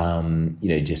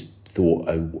 just thought,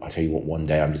 oh, I tell you what, one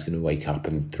day I'm just going to wake up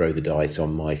and throw the dice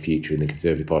on my future and the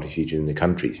Conservative Party's future and the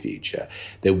country's future.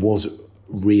 There was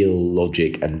real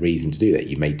logic and reason to do that.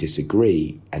 You may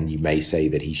disagree and you may say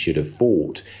that he should have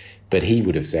fought But he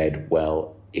would have said,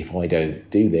 well, if I don't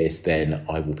do this, then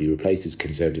I will be replaced as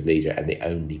Conservative leader, and the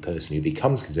only person who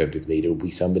becomes Conservative leader will be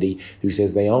somebody who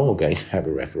says they are going to have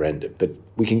a referendum. But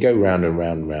we can go round and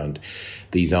round and round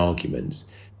these arguments.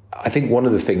 I think one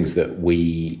of the things that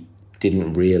we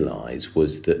didn't realise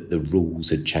was that the rules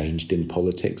had changed in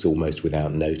politics almost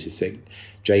without noticing.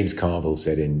 James Carville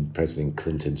said in President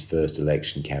Clinton's first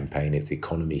election campaign, it's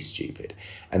economy stupid.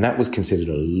 And that was considered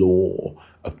a law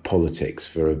of politics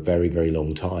for a very, very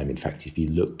long time. In fact, if you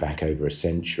look back over a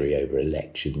century, over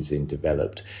elections in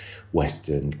developed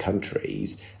Western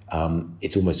countries,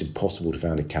 it's almost impossible to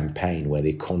find a campaign where the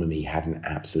economy hadn't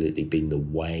absolutely been the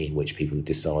way in which people had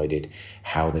decided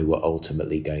how they were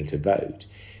ultimately going to vote.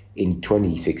 In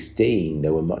 2016,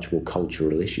 there were much more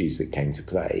cultural issues that came to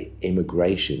play.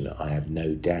 Immigration, I have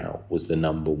no doubt, was the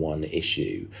number one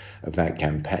issue of that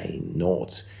campaign,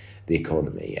 not the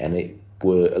economy. And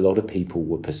a lot of people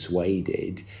were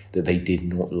persuaded that they did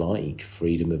not like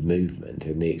freedom of movement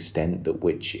and the extent that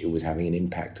which it was having an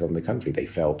impact on the country. They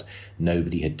felt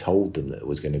nobody had told them that there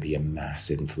was going to be a mass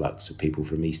influx of people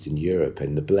from Eastern Europe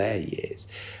in the Blair years.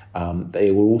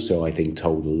 They were also, I think,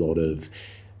 told a lot of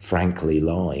frankly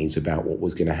lies about what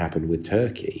was going to happen with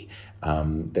Turkey.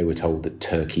 They were told that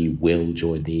Turkey will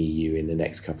join the EU in the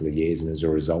next couple of years, and as a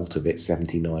result of it,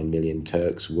 79 million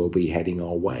Turks will be heading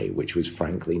our way, which was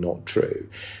frankly not true.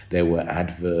 There were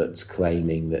adverts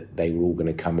claiming that they were all going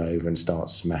to come over and start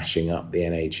smashing up the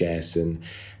NHS and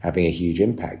having a huge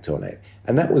impact on it.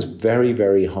 And that was very,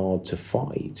 very hard to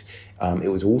fight. It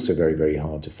was also very, very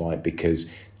hard to fight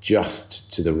because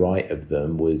just to the right of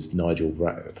them was Nigel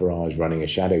Farage running a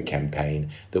shadow campaign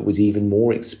that was even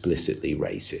more explicitly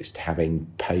racist, having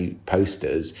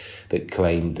posters that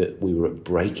claimed that we were at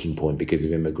breaking point because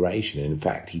of immigration. And in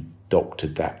fact, he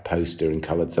doctored that poster and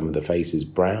coloured some of the faces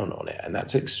brown on it. And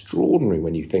that's extraordinary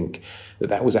when you think that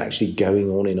that was actually going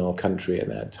on in our country at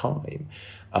that time.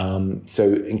 So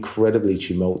incredibly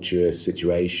tumultuous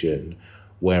situation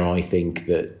where I think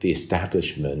that the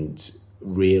establishment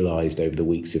realised over the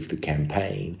weeks of the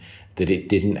campaign that it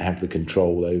didn't have the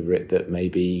control over it that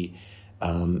maybe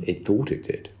it thought it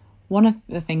did. One of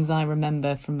the things I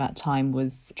remember from that time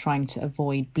was trying to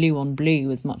avoid blue on blue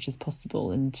as much as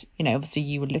possible. And, you know, obviously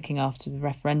you were looking after the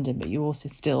referendum, but you were also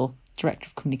still Director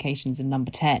of Communications in Number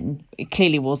 10. It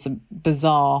clearly was a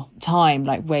bizarre time,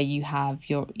 like where you have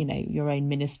your own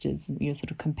ministers and you're sort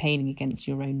of campaigning against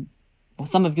your own, or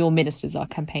some of your ministers are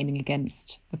campaigning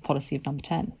against the policy of Number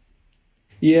 10.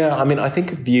 Yeah, I mean, I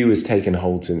think a view has taken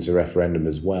hold since the referendum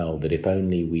as well, that if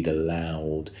only we'd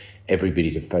allowed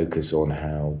everybody to focus on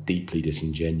how deeply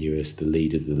disingenuous the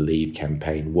leaders of the Leave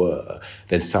campaign were,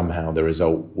 then somehow the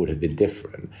result would have been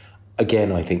different.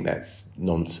 Again, I think that's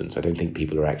nonsense. I don't think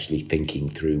people are actually thinking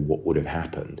through what would have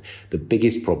happened. The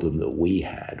biggest problem that we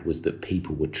had was that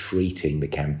people were treating the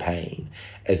campaign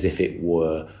as if it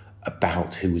were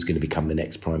about who was going to become the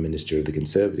next Prime Minister of the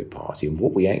Conservative Party. And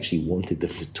what we actually wanted them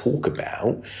to talk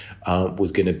about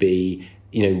was going to be,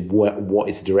 you know, what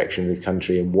is the direction of the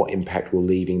country and what impact will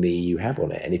leaving the EU have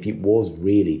on it. And if it was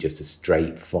really just a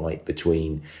straight fight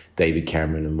between David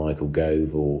Cameron and Michael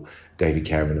Gove, or David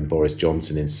Cameron and Boris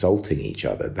Johnson insulting each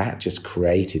other, that just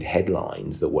created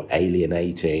headlines that were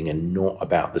alienating and not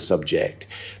about the subject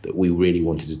that we really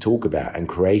wanted to talk about, and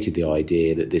created the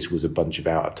idea that this was a bunch of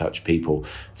out-of-touch people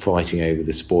fighting over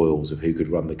the spoils of who could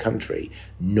run the country,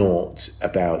 not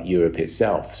about Europe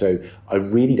itself. So I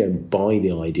really don't buy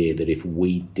the idea that if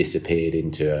we disappeared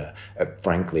into,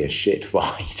 frankly, a shit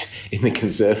fight in the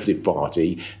Conservative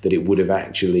Party, that it would have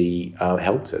actually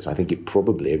helped us. I think it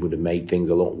probably would have made things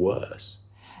a lot worse.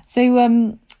 So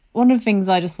one of the things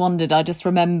I just wondered, I just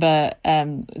remember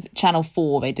Channel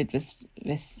 4, they did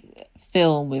this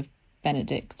film with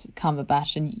Benedict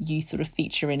Cumberbatch, and you sort of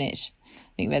feature in it.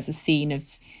 I think there's a scene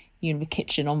of you in the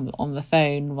kitchen on the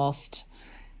phone whilst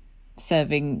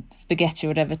serving spaghetti or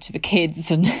whatever to the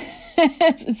kids, and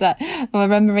is that, am I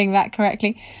remembering that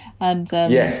correctly? And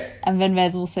yes. And then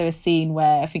there's also a scene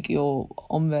where I think you're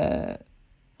on a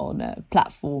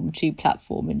tube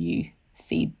platform, and you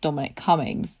see Dominic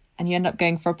Cummings, and you end up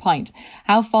going for a pint.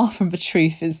 How far from the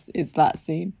truth is that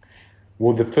scene?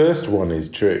 Well, the first one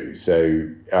is true. So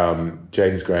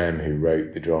James Graham, who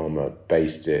wrote the drama,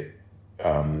 based it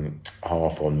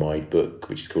half on my book,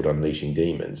 which is called Unleashing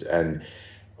Demons. And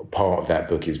part of that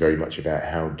book is very much about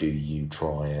how do you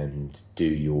try and do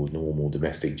your normal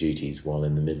domestic duties while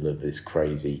in the middle of this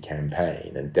crazy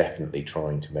campaign, and definitely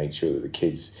trying to make sure that the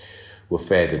kids were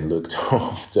fed and looked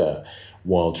after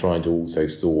while trying to also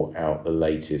sort out the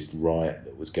latest riot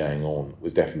that was going on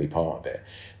was definitely part of it.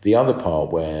 The other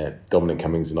part where Dominic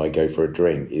Cummings and I go for a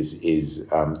drink is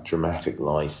dramatic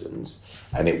license.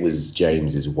 And it was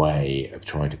James's way of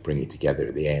trying to bring it together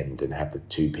at the end and have the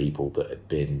two people that had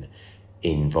been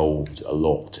involved a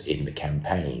lot in the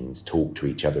campaigns talk to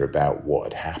each other about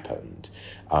what had happened.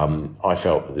 I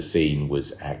felt that the scene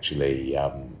was actually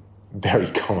very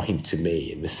kind to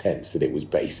me in the sense that it was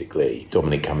basically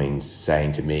Dominic Cummings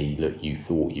saying to me, look, you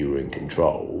thought you were in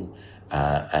control,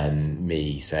 and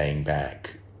me saying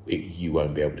back, you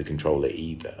won't be able to control it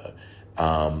either.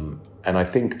 And I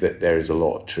think that there is a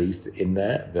lot of truth in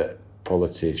that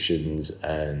politicians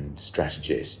and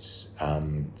strategists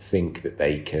think that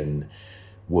they can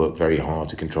work very hard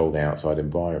to control the outside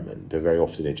environment, but very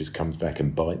often it just comes back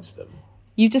and bites them.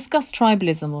 You've discussed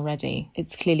tribalism already.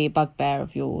 It's clearly a bugbear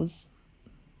of yours.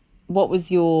 What was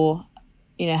your,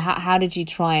 how did you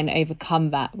try and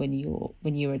overcome that when you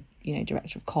were,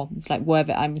 director of comms? Like,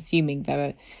 I'm assuming there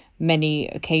were many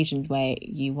occasions where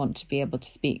you want to be able to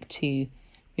speak to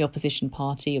the opposition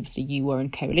party. Obviously, you were in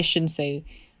coalition, so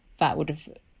that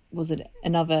was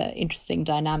another interesting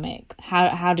dynamic.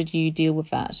 How did you deal with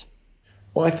that?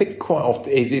 Well, I think quite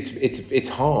often it's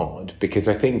hard because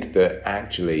I think that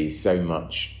actually so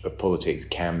much of politics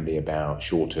can be about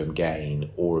short-term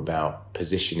gain or about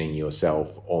positioning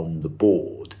yourself on the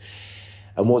board.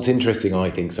 And what's interesting, I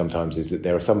think, sometimes is that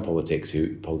there are some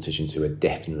politicians who are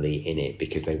definitely in it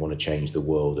because they want to change the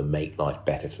world and make life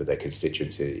better for their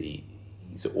constituencies,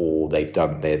 or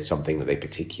there's something that they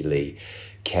particularly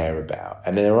care about.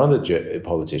 And there are other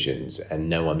politicians, and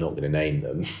no, I'm not going to name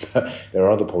them, but there are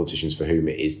other politicians for whom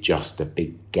it is just a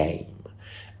big game.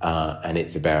 And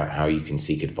it's about how you can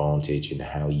seek advantage and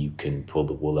how you can pull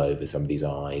the wool over somebody's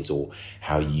eyes, or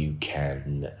how you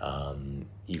can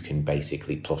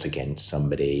basically plot against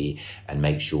somebody and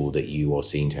make sure that you are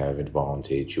seen to have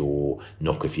advantage or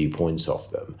knock a few points off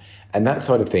them. And that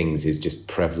side of things is just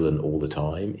prevalent all the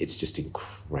time. It's just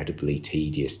incredibly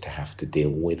tedious to have to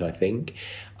deal with, I think.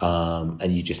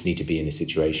 And you just need to be in a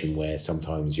situation where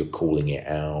sometimes you're calling it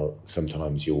out,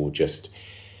 sometimes you're just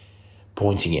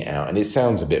pointing it out. And it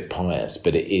sounds a bit pious,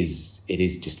 but it is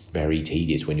just very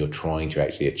tedious when you're trying to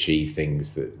actually achieve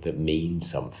things that mean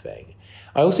something.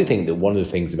 I also think that one of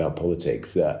the things about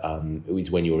politics that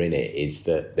is when you're in it is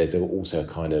that there's also a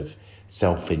kind of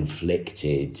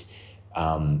self-inflicted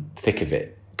thick of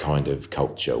it kind of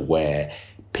culture where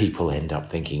people end up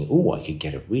thinking, oh, I could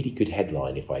get a really good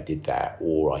headline if I did that,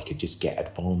 or I could just get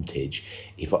advantage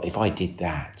if I did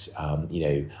that.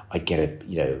 I'd get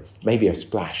maybe a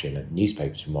splash in a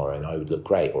newspaper tomorrow and I would look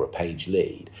great, or a page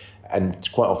lead. And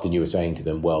quite often you were saying to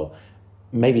them, well,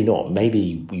 maybe not.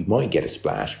 Maybe we might get a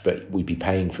splash, but we'd be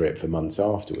paying for it for months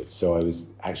afterwards. So I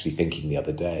was actually thinking the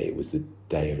other day, it was the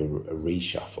day of a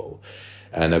reshuffle,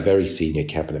 and a very senior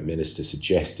cabinet minister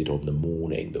suggested on the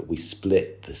morning that we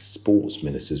split the sports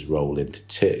minister's role into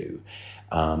two,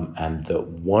 and that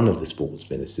one of the sports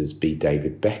ministers be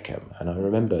David Beckham. And I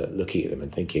remember looking at them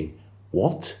and thinking,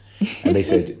 what? And they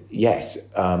said, yes,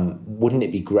 wouldn't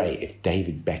it be great if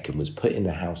David Beckham was put in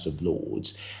the House of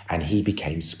Lords and he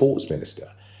became sports minister?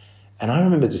 And I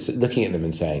remember just looking at them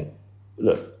and saying,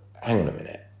 look, hang on a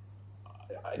minute.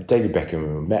 David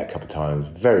Beckham, met a couple of times,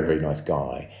 very, very nice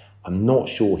guy. I'm not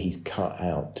sure he's cut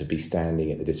out to be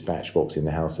standing at the dispatch box in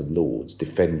the House of Lords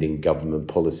defending government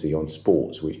policy on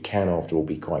sports, which can, after all,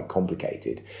 be quite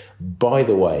complicated. By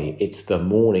the way, it's the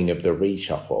morning of the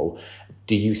reshuffle.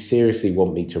 Do you seriously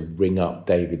want me to ring up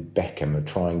David Beckham and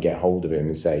try and get hold of him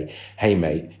and say, hey,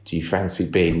 mate, do you fancy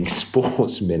being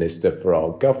sports minister for our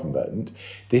government?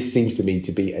 This seems to me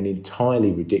to be an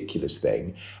entirely ridiculous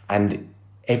thing. And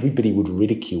everybody would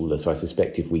ridicule us, I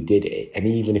suspect, if we did it. And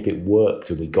even if it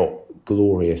worked and we got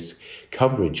glorious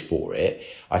coverage for it,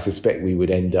 I suspect we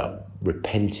would end up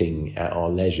repenting at our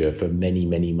leisure for many,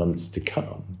 many months to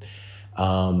come.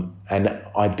 And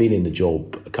I'd been in the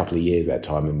job a couple of years at that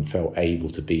time and felt able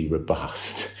to be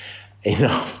robust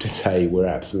enough to say we're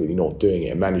absolutely not doing it,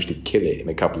 and managed to kill it in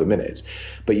a couple of minutes.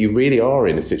 But you really are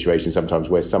in a situation sometimes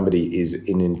where somebody is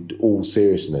in all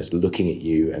seriousness looking at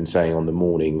you and saying on the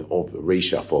morning of the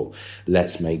reshuffle,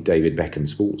 let's make David Beckham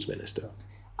sports minister.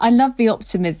 I love the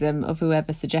optimism of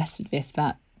whoever suggested this,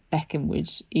 that Beckham would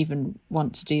even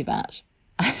want to do that.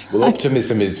 Well,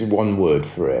 optimism is one word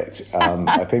for it.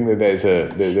 I think that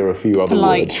there are a few other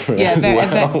words for it as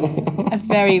well. A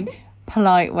very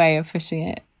polite way of putting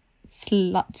it.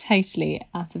 Totally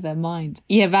out of their mind.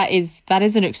 Yeah, that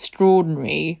is an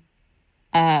extraordinary.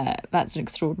 That's an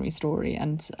extraordinary story,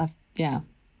 and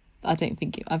I don't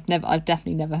think I've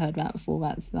definitely never heard that before.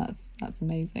 That's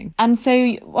amazing. And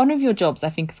so one of your jobs, I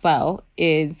think, as well,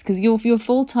 is because your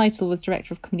full title was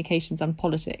Director of Communications and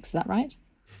Politics. Is that right?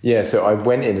 Yeah. So I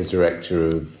went in as Director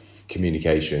of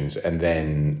Communications and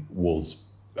then was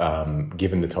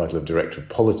given the title of Director of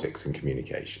Politics and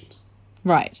Communications.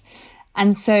 Right.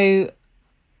 And so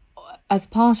as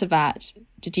part of that,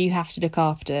 did you have to look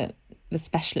after the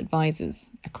special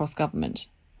advisors across government?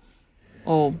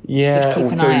 Or yeah,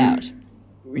 keep an eye out?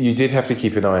 You did have to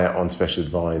keep an eye out on special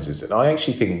advisors. And I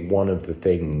actually think one of the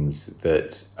things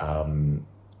that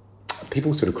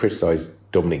people sort of criticise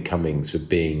Dominic Cummings for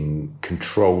being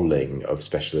controlling of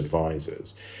special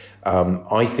advisors.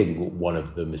 I think one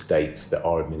of the mistakes that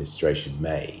our administration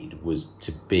made was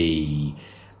to be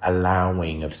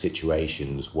allowing of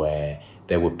situations where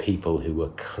there were people who were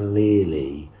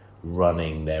clearly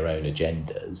running their own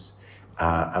agendas,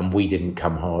 and we didn't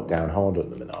come down hard on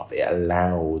them enough. It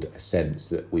allowed a sense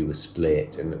that we were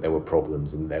split and that there were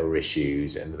problems and there were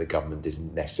issues and that the government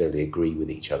didn't necessarily agree with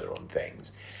each other on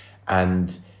things.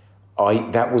 And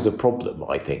that was a problem,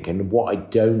 I think. And what I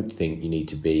don't think you need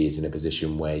to be is in a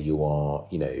position where you are,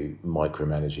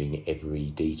 micromanaging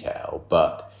every detail,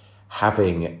 but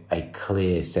having a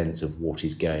clear sense of what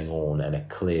is going on and a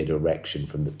clear direction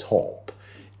from the top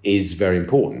is very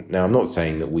important. Now, I'm not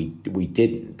saying that we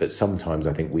didn't, but sometimes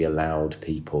I think we allowed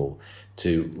people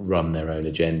to run their own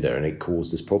agenda and it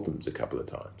caused us problems a couple of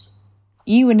times.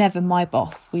 You were never my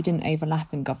boss. We didn't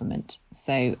overlap in government.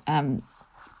 So I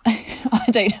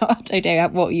don't know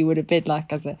what you would have been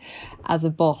like as a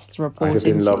boss reporting. I'd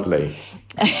have been lovely.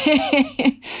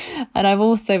 And I've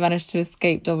also managed to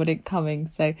escape Dominic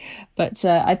Cummings. So, but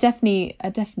I definitely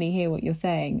hear what you're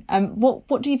saying.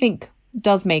 What do you think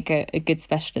does make a good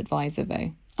special advisor,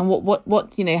 though? And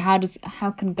what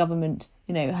how can government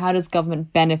how does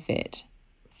government benefit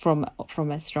from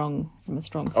a strong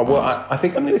Oh, well, I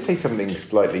think I'm going to say something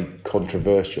slightly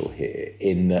controversial here,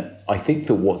 in that I think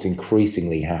that what's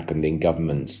increasingly happened in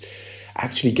governments,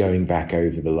 actually going back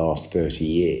over the last 30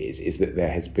 years, is that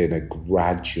there has been a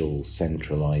gradual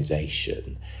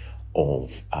centralisation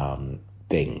of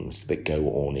things that go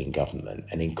on in government,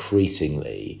 and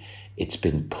increasingly it's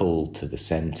been pulled to the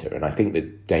centre. And I think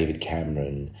that David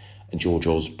Cameron and George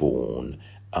Osborne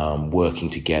working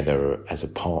together as a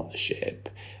partnership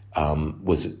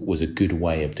was a good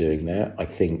way of doing that. I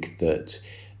think that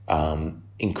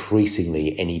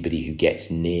increasingly anybody who gets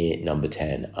near number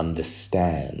 10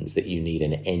 understands that you need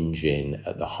an engine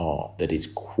at the heart that is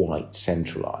quite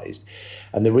centralised.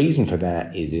 And the reason for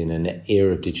that is, in an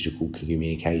era of digital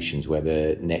communications where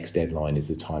the next deadline is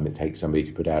the time it takes somebody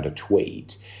to put out a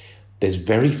tweet, there's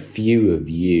very few of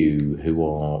you who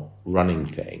are running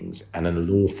things and an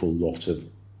awful lot of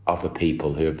other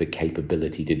people who have the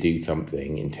capability to do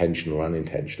something, intentional or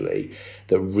unintentionally,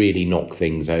 that really knock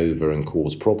things over and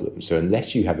cause problems. So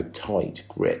unless you have a tight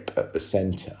grip at the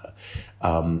centre,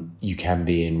 you can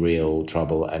be in real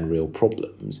trouble and real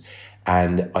problems.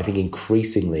 And I think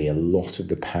increasingly a lot of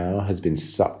the power has been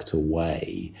sucked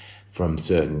away from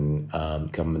certain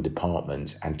government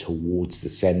departments and towards the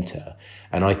centre.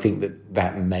 And I think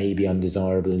that may be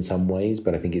undesirable in some ways,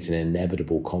 but I think it's an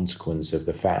inevitable consequence of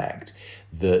the fact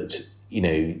that,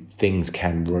 things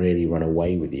can really run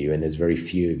away with you, and there's very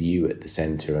few of you at the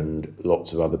centre and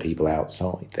lots of other people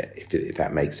outside that, if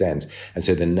that makes sense. And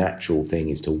so the natural thing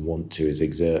is to want to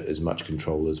exert as much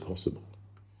control as possible.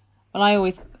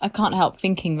 Well, I can't help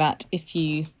thinking that if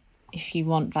you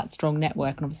want that strong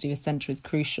network, and obviously the centre is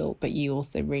crucial, but you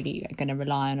also really are going to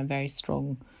rely on a very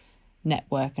strong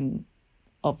network and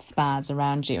of SPAs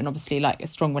around you, and obviously like a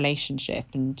strong relationship.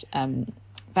 And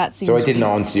that seems. So I didn't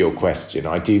answer your question.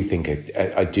 I do think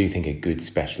a good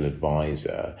special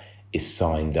advisor is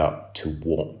signed up to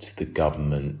what the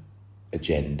government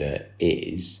agenda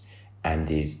is and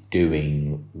is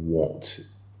doing what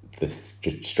the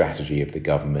strategy of the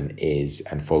government is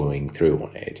and following through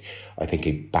on it. I think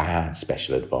a bad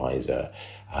special advisor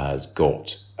has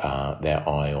got their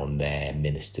eye on their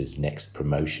minister's next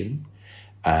promotion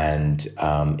and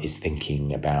is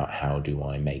thinking about, how do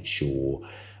I make sure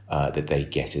that they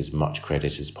get as much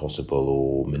credit as possible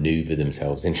or manoeuvre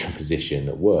themselves into a position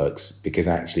that works, because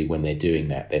actually when they're doing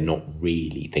that, they're not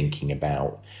really thinking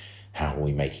about how are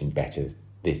we making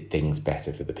things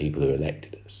better for the people who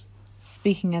elected us.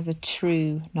 Speaking as a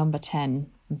true number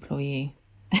 10 employee.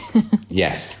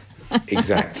 Yes,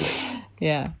 exactly.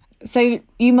 Yeah. So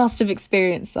you must have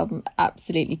experienced some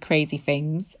absolutely crazy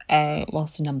things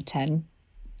whilst in number 10.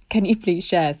 Can you please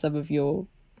share some of your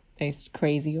most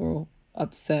crazy or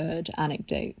absurd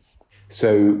anecdotes?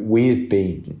 So we had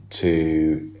been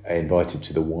invited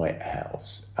to the White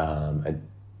House a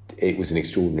it was an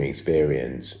extraordinary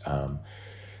experience,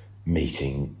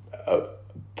 meeting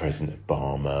President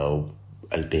Obama,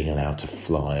 being allowed to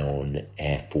fly on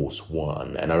Air Force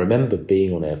One. And I remember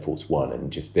being on Air Force One and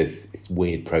just there's this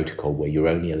weird protocol where you're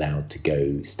only allowed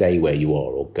to stay where you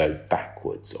are or go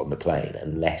backwards on the plane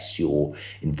unless you're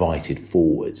invited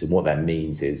forwards. And what that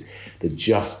means is that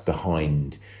just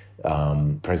behind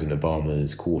President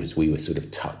Obama's quarters, we were sort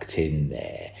of tucked in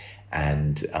there.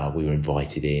 And we were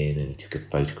invited in, and he took a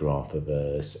photograph of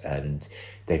us. And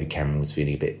David Cameron was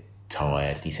feeling a bit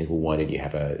tired. He said, well, why don't you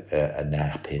have a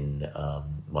nap in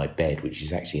my bed, which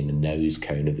is actually in the nose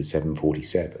cone of the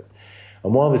 747.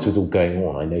 And while this was all going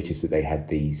on, I noticed that they had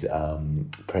these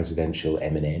presidential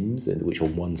M&Ms, which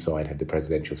on one side had the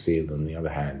presidential seal, and on the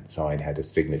other side had a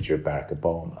signature of Barack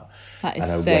Obama. That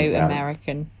is so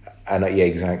American. And yeah,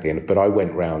 exactly. But I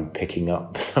went round picking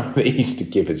up some of these to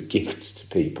give as gifts to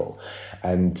people.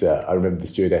 And I remember the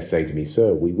stewardess saying to me,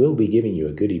 sir, we will be giving you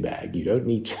a goodie bag. You don't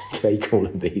need to take all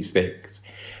of these things.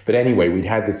 But anyway, we'd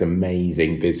had this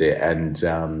amazing visit, and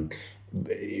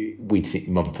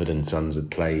Mumford and Sons had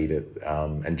played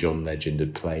and John Legend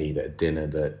had played at a dinner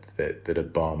that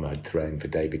Obama had thrown for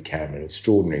David Cameron.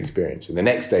 Extraordinary experience. And the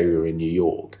next day we were in New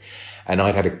York, and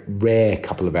I'd had a rare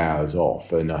couple of hours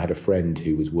off, and I had a friend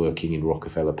who was working in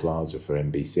Rockefeller Plaza for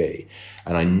NBC,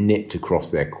 and I nipped across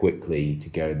there quickly to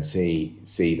go and see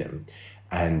them.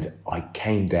 And I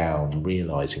came down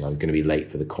realising I was going to be late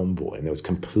for the convoy, and there was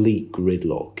complete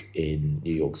gridlock in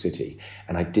New York City,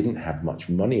 and I didn't have much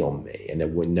money on me, and there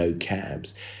were no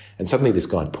cabs. And suddenly this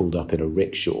guy pulled up in a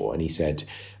rickshaw, and he said,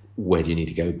 where do you need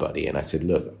to go, buddy? And I said,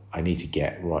 look, I need to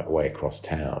get right away across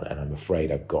town, and I'm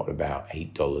afraid I've got about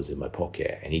 $8 in my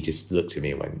pocket. And he just looked at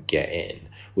me and went, get in,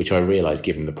 which I realised,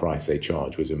 given the price they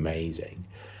charged, was amazing.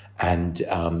 And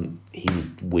he was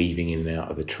weaving in and out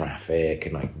of the traffic,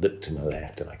 and I looked to my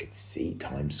left and I could see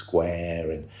Times Square,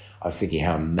 and I was thinking,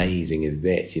 how amazing is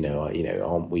this?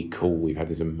 Aren't we cool? We've had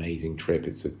this amazing trip.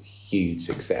 It's a huge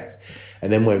success.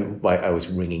 And then when I was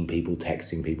ringing people,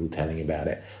 texting people, telling about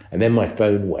it, and then my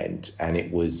phone went, and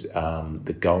it was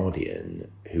The Guardian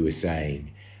who was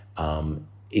saying,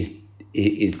 is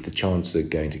the Chancellor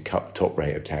going to cut the top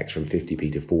rate of tax from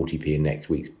 50p to 40p in next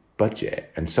week's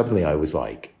budget? And suddenly I was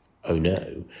like, oh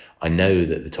no, I know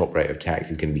that the top rate of tax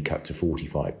is going to be cut to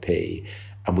 45p,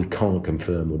 and we can't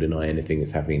confirm or deny anything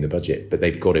that's happening in the budget, but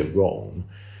they've got it wrong.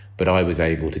 But I was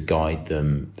able to guide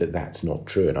them that that's not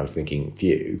true, and I was thinking,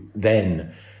 phew.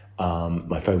 Then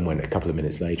my phone went a couple of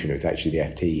minutes later, and it was actually the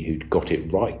FT who'd got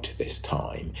it right this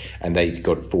time, and they'd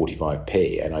got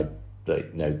 45p, and I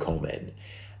no comment.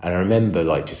 And I remember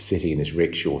just sitting in this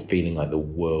rickshaw, feeling like the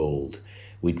world.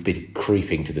 We'd been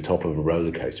creeping to the top of a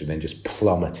roller coaster and then just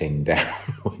plummeting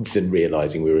downwards and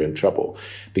realising we were in trouble,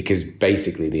 because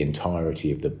basically the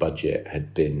entirety of the budget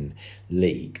had been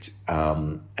leaked,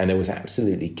 and there was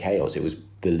absolutely chaos. It was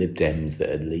the Lib Dems that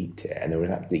had leaked it, and there was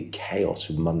absolutely chaos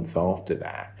for months after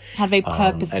that. Had they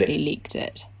purposefully leaked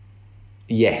it?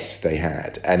 Yes, they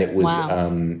had. And it was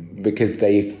because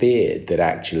they feared that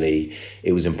actually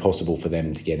it was impossible for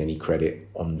them to get any credit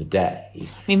on the day. I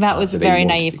mean, that was a very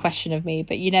naive question of me,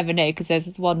 but you never know, because there's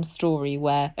this one story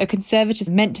where a Conservative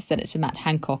meant to send it to Matt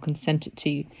Hancock and sent it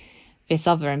to this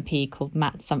other MP called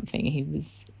Matt something, who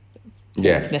was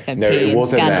Smith MP in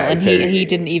Scandal, and he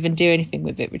didn't even do anything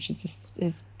with it, which is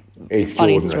his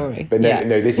funny story. But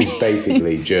no, this is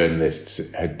basically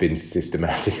journalists had been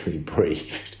systematically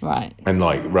briefed, right, and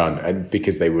run, and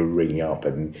because they were ringing up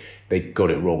and they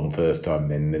got it wrong first time,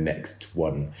 then the next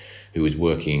one who was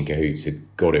working in cahoots had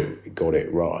got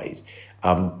it right.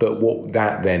 But what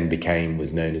that then became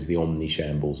was known as the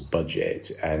Omnishambles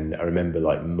budget, and I remember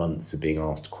months of being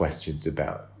asked questions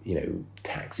about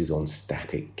taxes on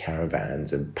static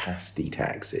caravans and pasty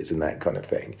taxes and that kind of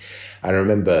thing. And I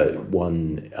remember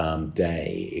one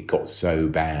day it got so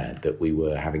bad that we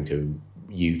were having to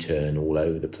U-turn all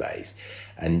over the place,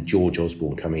 and George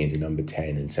Osborne coming into Number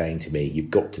 10 and saying to me, you've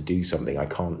got to do something. I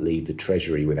can't leave the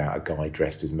Treasury without a guy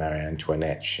dressed as Marie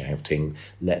Antoinette shouting,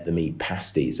 let them eat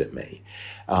pasties at me.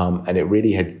 And it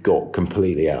really had got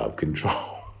completely out of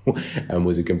control and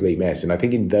was a complete mess. And I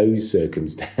think in those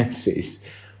circumstances,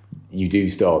 you do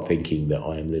start thinking that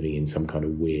I am living in some kind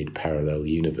of weird parallel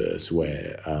universe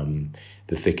where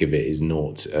the thick of it is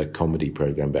not a comedy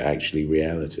program, but actually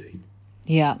reality.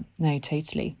 Yeah, no,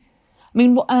 totally. I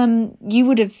mean, you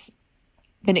would have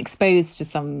been exposed to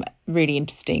some really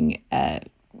interesting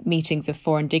meetings of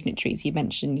foreign dignitaries. You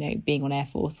mentioned, being on Air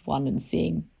Force One and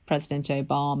seeing President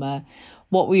Obama.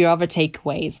 What were your other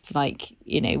takeaways?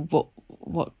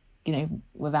 What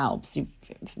without obviously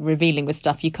revealing the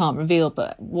stuff you can't reveal,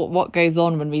 but what goes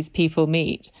on when these people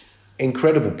meet?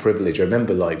 incredible privilege. I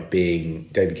remember being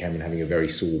David Cameron having a very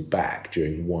sore back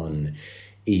during one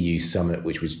EU summit,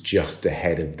 which was just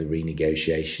ahead of the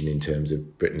renegotiation in terms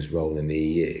of Britain's role in the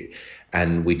EU.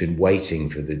 And we'd been waiting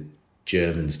for the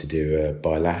Germans to do a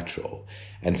bilateral.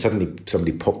 And suddenly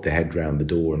somebody popped their head round the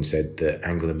door and said that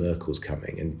Angela Merkel's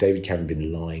coming. And David Cameron had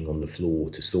been lying on the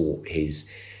floor to sort his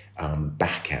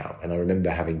back out. And I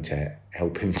remember having to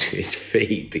help him to his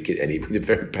feet and he had a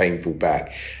very painful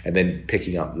back. And then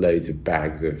picking up loads of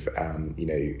bags of,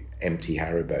 empty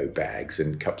Haribo bags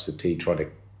and cups of tea, trying to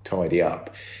tidy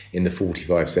up in the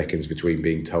 45 seconds between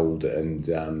being told and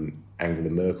Angela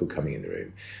Merkel coming in the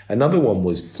room. Another one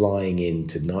was flying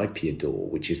into Naypyidaw,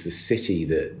 which is the city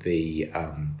that the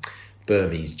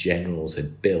Burmese generals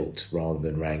had built rather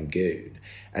than Rangoon,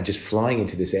 and just flying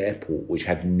into this airport which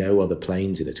had no other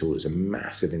planes in it at all. It was a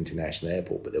massive international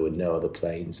airport, but there were no other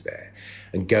planes there,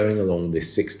 and going along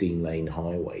this 16-lane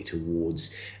highway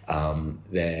towards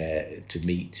there to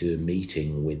meet a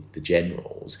meeting with the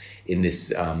generals in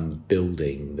this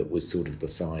building that was sort of the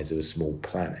size of a small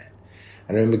planet.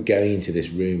 And I remember going into this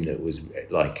room that was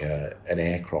like an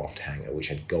aircraft hangar, which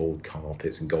had gold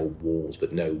carpets and gold walls,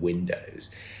 but no windows.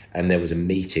 And there was a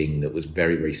meeting that was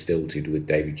very, very stilted with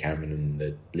David Cameron and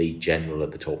the lead general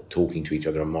at the top talking to each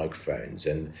other on microphones,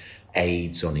 and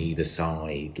aides on either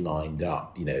side lined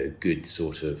up, a good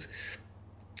sort of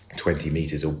 20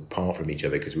 metres apart from each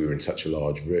other because we were in such a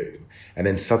large room. And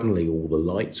then suddenly all the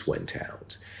lights went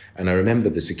out. And I remember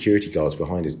the security guards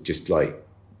behind us just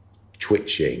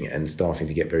twitching and starting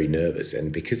to get very nervous,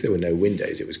 and because there were no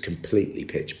windows it was completely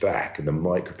pitch black and the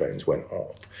microphones went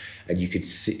off, and you could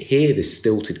hear this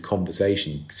stilted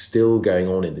conversation still going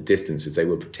on in the distance as they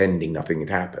were pretending nothing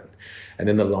had happened. And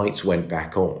then the lights went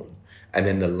back on, and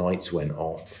then the lights went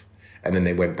off, and then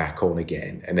they went back on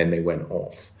again, and then they went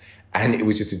off. And it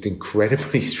was just an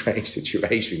incredibly strange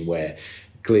situation where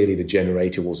clearly the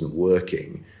generator wasn't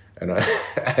working.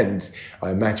 And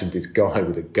I imagined this guy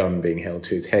with a gun being held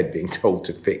to his head being told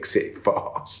to fix it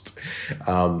fast.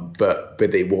 But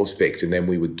it was fixed. And then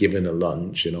we were given a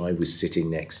lunch, and I was sitting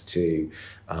next to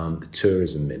the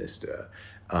tourism minister.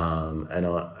 And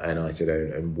I said,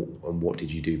 and what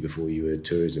did you do before you were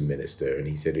tourism minister? And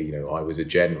he said, I was a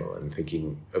general. And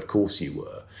thinking, of course you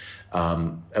were.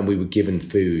 And we were given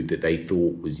food that they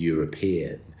thought was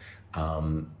European,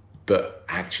 but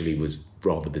actually was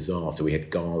rather bizarre. So we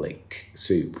had garlic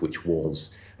soup, which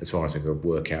was, as far as I could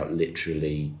work out,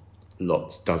 literally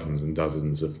dozens and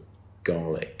dozens of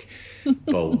garlic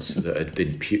bulbs that had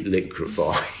been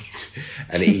liquefied,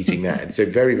 and eating that. And so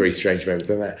very, very strange moments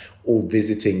like that. Or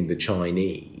visiting the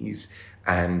Chinese,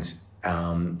 and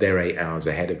they're 8 hours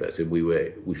ahead of us, and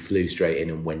we flew straight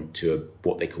in and went to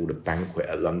what they called a banquet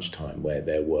at lunchtime, where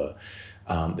there were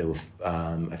I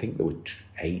think there were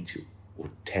 8 or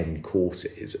 10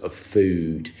 courses of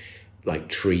food, like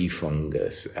tree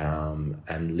fungus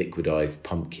and liquidized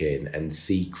pumpkin and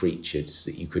sea creatures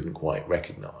that you couldn't quite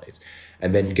recognize.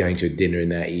 And then going to a dinner in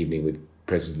that evening with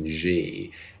President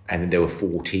Xi, and there were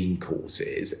 14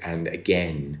 courses, and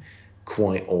again,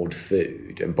 quite odd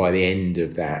food. And by the end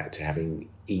of that, having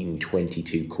eaten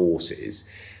 22 courses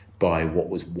by what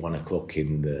was 1 o'clock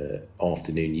in the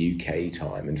afternoon UK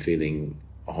time, and feeling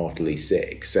heartily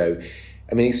sick. So,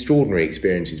 extraordinary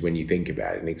experiences when you think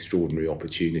about it, and extraordinary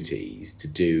opportunities to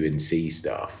do and see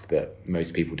stuff that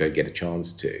most people don't get a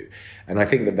chance to. And I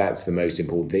think that that's the most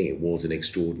important thing. It was an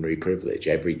extraordinary privilege.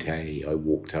 Every day I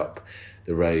walked up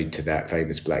the road to that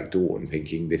famous Black Dawn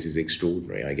thinking, this is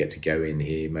extraordinary. I get to go in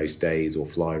here most days, or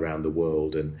fly around the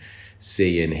world and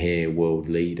see and hear world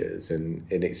leaders. And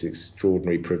it's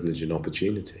extraordinary privilege and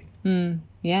opportunity.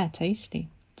 Yeah, totally.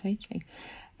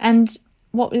 And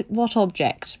what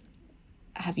object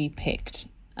have you picked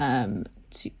and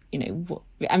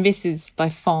this is by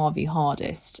far the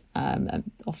hardest and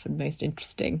often most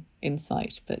interesting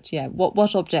insight, but yeah,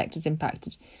 what object has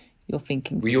impacted your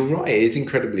thinking? Well, you're right, it is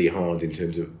incredibly hard in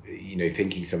terms of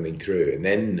thinking something through. And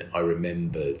then I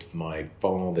remembered my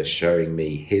father showing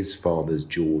me his father's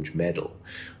George Medal,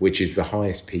 which is the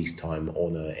highest peacetime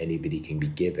honour anybody can be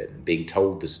given, being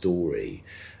told the story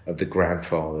of the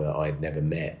grandfather I'd never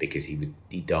met because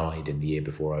he died in the year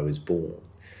before I was born.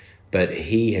 But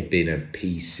he had been a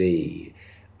PC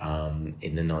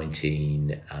in the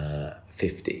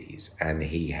 1950s, and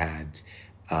he had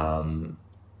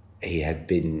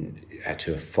been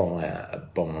to a fire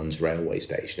at Barnes railway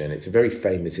station, and it's a very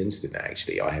famous incident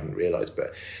actually. I hadn't realised,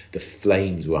 but the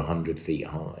flames were 100 feet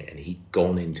high, and he'd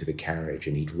gone into the carriage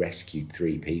and he'd rescued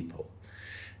 3 people.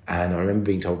 And I remember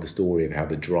being told the story of how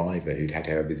the driver, who'd had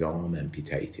to have his arm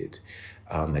amputated,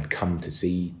 had come to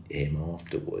see him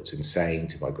afterwards and saying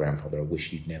to my grandfather, I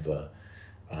wish you'd never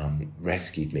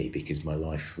rescued me, because my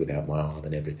life without my arm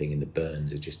and everything in the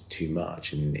burns are just too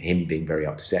much. And him being very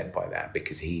upset by that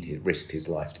because he'd risked his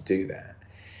life to do that.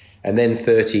 And then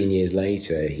 13 years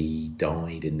later, he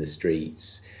died in the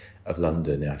streets of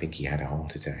London. I think he had a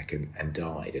heart attack and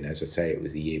died. And as I say, it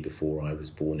was the year before I was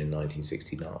born in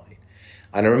 1969.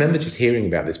 And I remember just hearing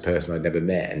about this person I'd never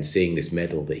met and seeing this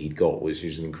medal that he'd got, which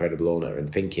was an incredible honour, and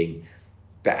thinking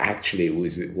that actually it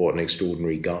was what an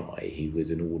extraordinary guy. He was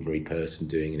an ordinary person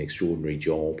doing an extraordinary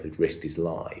job, who'd risked his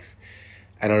life.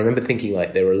 And I remember thinking,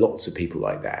 like, there are lots of people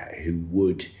like that who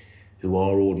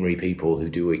are ordinary people who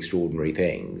do extraordinary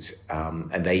things,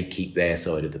 and they keep their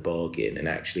side of the bargain. And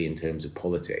actually, in terms of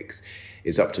politics,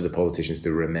 it's up to the politicians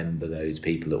to remember those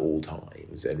people at all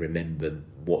times and remember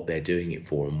what they're doing it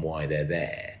for and why they're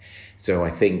there. So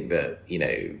I think that, you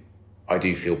know, I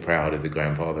do feel proud of the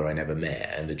grandfather I never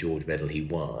met and the George Medal he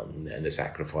won and the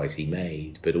sacrifice he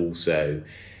made, but also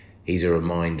he's a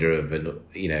reminder of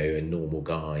a normal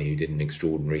guy who did an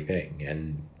extraordinary thing,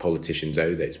 and politicians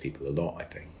owe those people a lot, I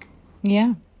think.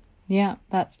 Yeah,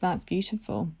 that's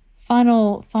beautiful.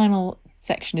 Final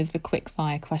section is the quick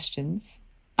fire questions.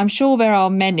 I'm sure there are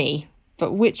many,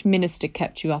 but which minister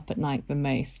kept you up at night the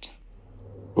most?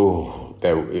 Oh,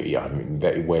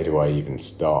 where do I even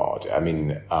start? I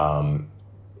mean,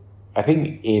 I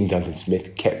think Ian Duncan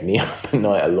Smith kept me up at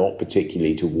night a lot,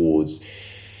 particularly towards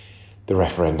the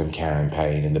referendum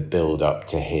campaign and the build-up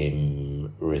to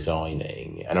him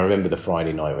resigning. And I remember the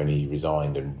Friday night when he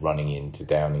resigned and running into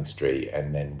Downing Street,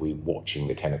 and then we watching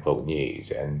the 10 o'clock news,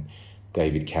 and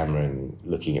David Cameron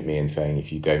looking at me and saying,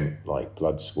 if you don't like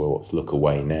blood sports, look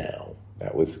away now.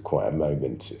 That was quite a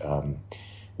moment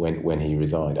when he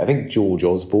resigned. I think George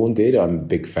Osborne did. I'm a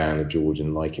big fan of George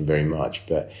and like him very much,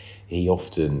 but he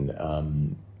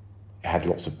often had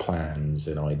lots of plans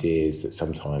and ideas that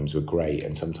sometimes were great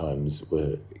and sometimes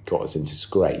got us into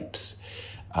scrapes.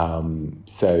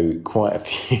 So quite a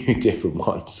few different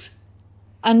ones.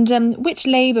 And which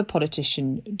Labour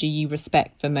politician do you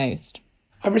respect the most?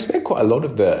 I respect quite a lot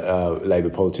of the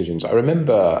Labour politicians. I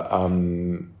remember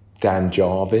Dan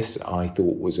Jarvis, I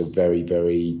thought was a very,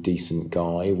 very decent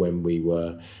guy when we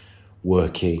were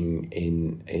working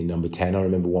in Number 10. I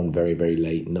remember one very, very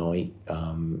late night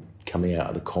coming out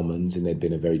of the Commons, and there'd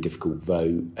been a very difficult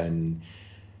vote, and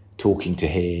talking to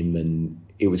him, and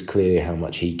it was clear how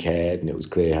much he cared, and it was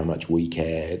clear how much we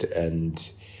cared,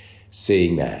 and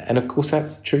seeing that. And of course,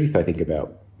 that's the truth, I think,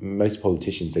 about most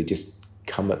politicians. They just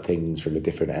come at things from a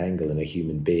different angle and are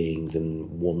human beings and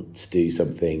want to do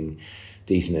something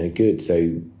decent and good.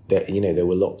 So that, you know, there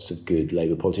were lots of good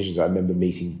Labour politicians. I remember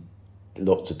meeting,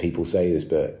 lots of people say this,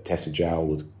 but Tessa Jowell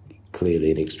was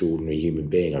clearly an extraordinary human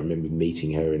being. I remember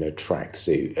meeting her in a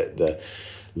tracksuit at the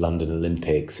London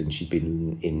Olympics, and she'd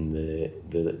been in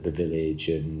the village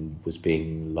and was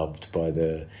being loved by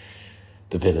the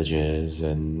villagers,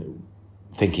 and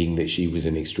thinking that she was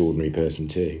an extraordinary person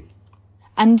too.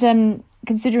 And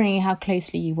considering how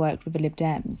closely you worked with the Lib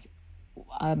Dems,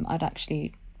 I'd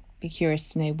actually be curious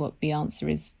to know what the answer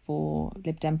is for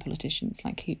Lib Dem politicians,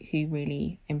 like who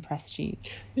really impressed you.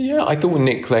 Yeah, I thought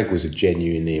Nick Clegg was a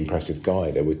genuinely impressive guy.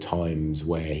 There were times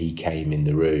where he came in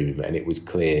the room and it was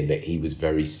clear that he was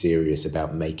very serious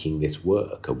about making this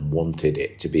work and wanted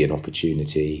it to be an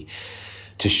opportunity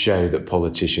to show that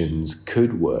politicians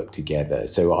could work together.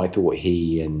 So I thought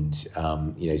he and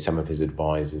some of his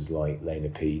advisors like Lena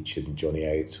Peach and Johnny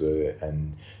Oates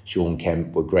and Sean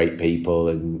Kemp were great people,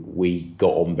 and we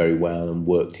got on very well and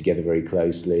worked together very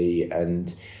closely,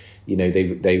 and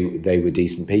they were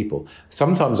decent people.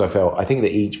 Sometimes I think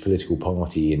that each political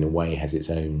party in a way has its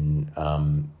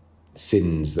own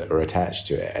sins that are attached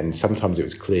to it, and sometimes it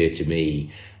was clear to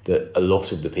me that a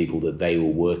lot of the people that they were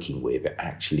working with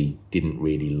actually didn't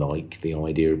really like the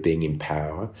idea of being in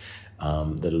power,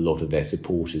 that a lot of their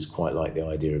supporters quite liked the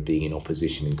idea of being in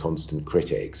opposition and constant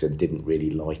critics, and didn't really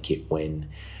like it when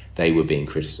they were being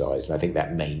criticised. And I think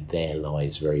that made their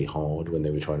lives very hard when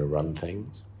they were trying to run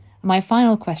things. My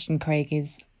final question, Craig,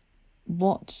 is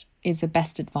what is the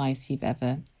best advice you've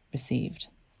ever received?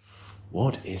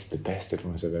 What is the best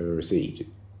advice I've ever received?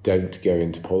 Don't go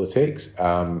into politics,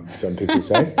 some people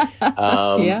say.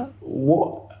 Yeah.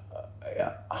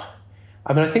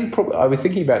 I think I was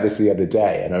thinking about this the other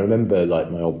day, and I remember like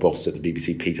my old boss at the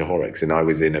BBC, Peter Horrocks, and I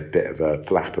was in a bit of a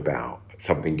flap about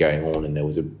something going on, and there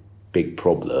was a big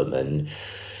problem, and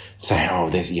saying,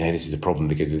 this is a problem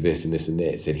because of this and this and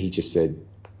this. And he just said,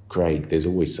 Craig, there's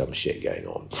always some shit going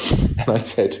on.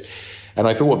 And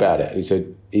I thought about it, and he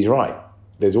said, he's right.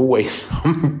 there's always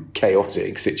some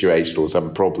chaotic situation or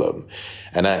some problem.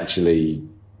 And actually,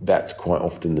 that's quite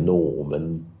often the norm,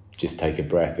 and just take a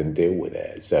breath and deal with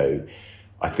it. So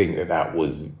I think that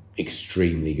was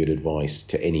extremely good advice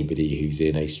to anybody who's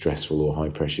in a stressful or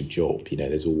high-pressure job.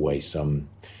 There's always some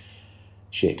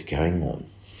shit going on.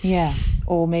 Yeah,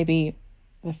 or maybe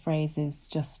the phrase is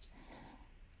just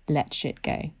let shit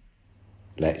go.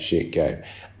 Let shit go.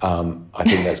 I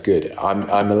think that's good.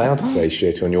 I'm allowed to say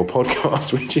shit on your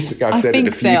podcast, which is I've said it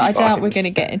a few times. I doubt we're going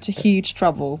to get into huge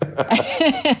trouble.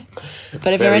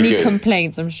 But if there are any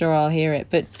complaints, I'm sure I'll hear it.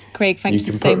 But Craig, thank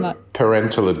you so much.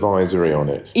 Parental advisory on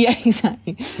it. Yeah,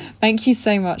 exactly. Thank you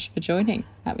so much for joining.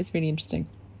 That was really interesting.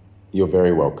 You're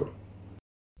very welcome.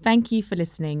 Thank you for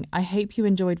listening. I hope you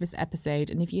enjoyed this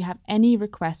episode. And if you have any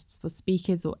requests for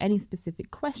speakers or any specific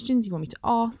questions you want me to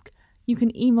ask, you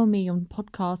can email me on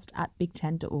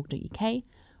podcast@big10.org.uk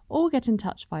or get in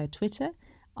touch via Twitter.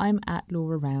 I'm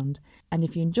 @LauraRound. And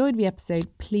if you enjoyed the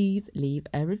episode, please leave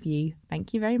a review.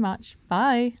 Thank you very much.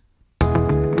 Bye.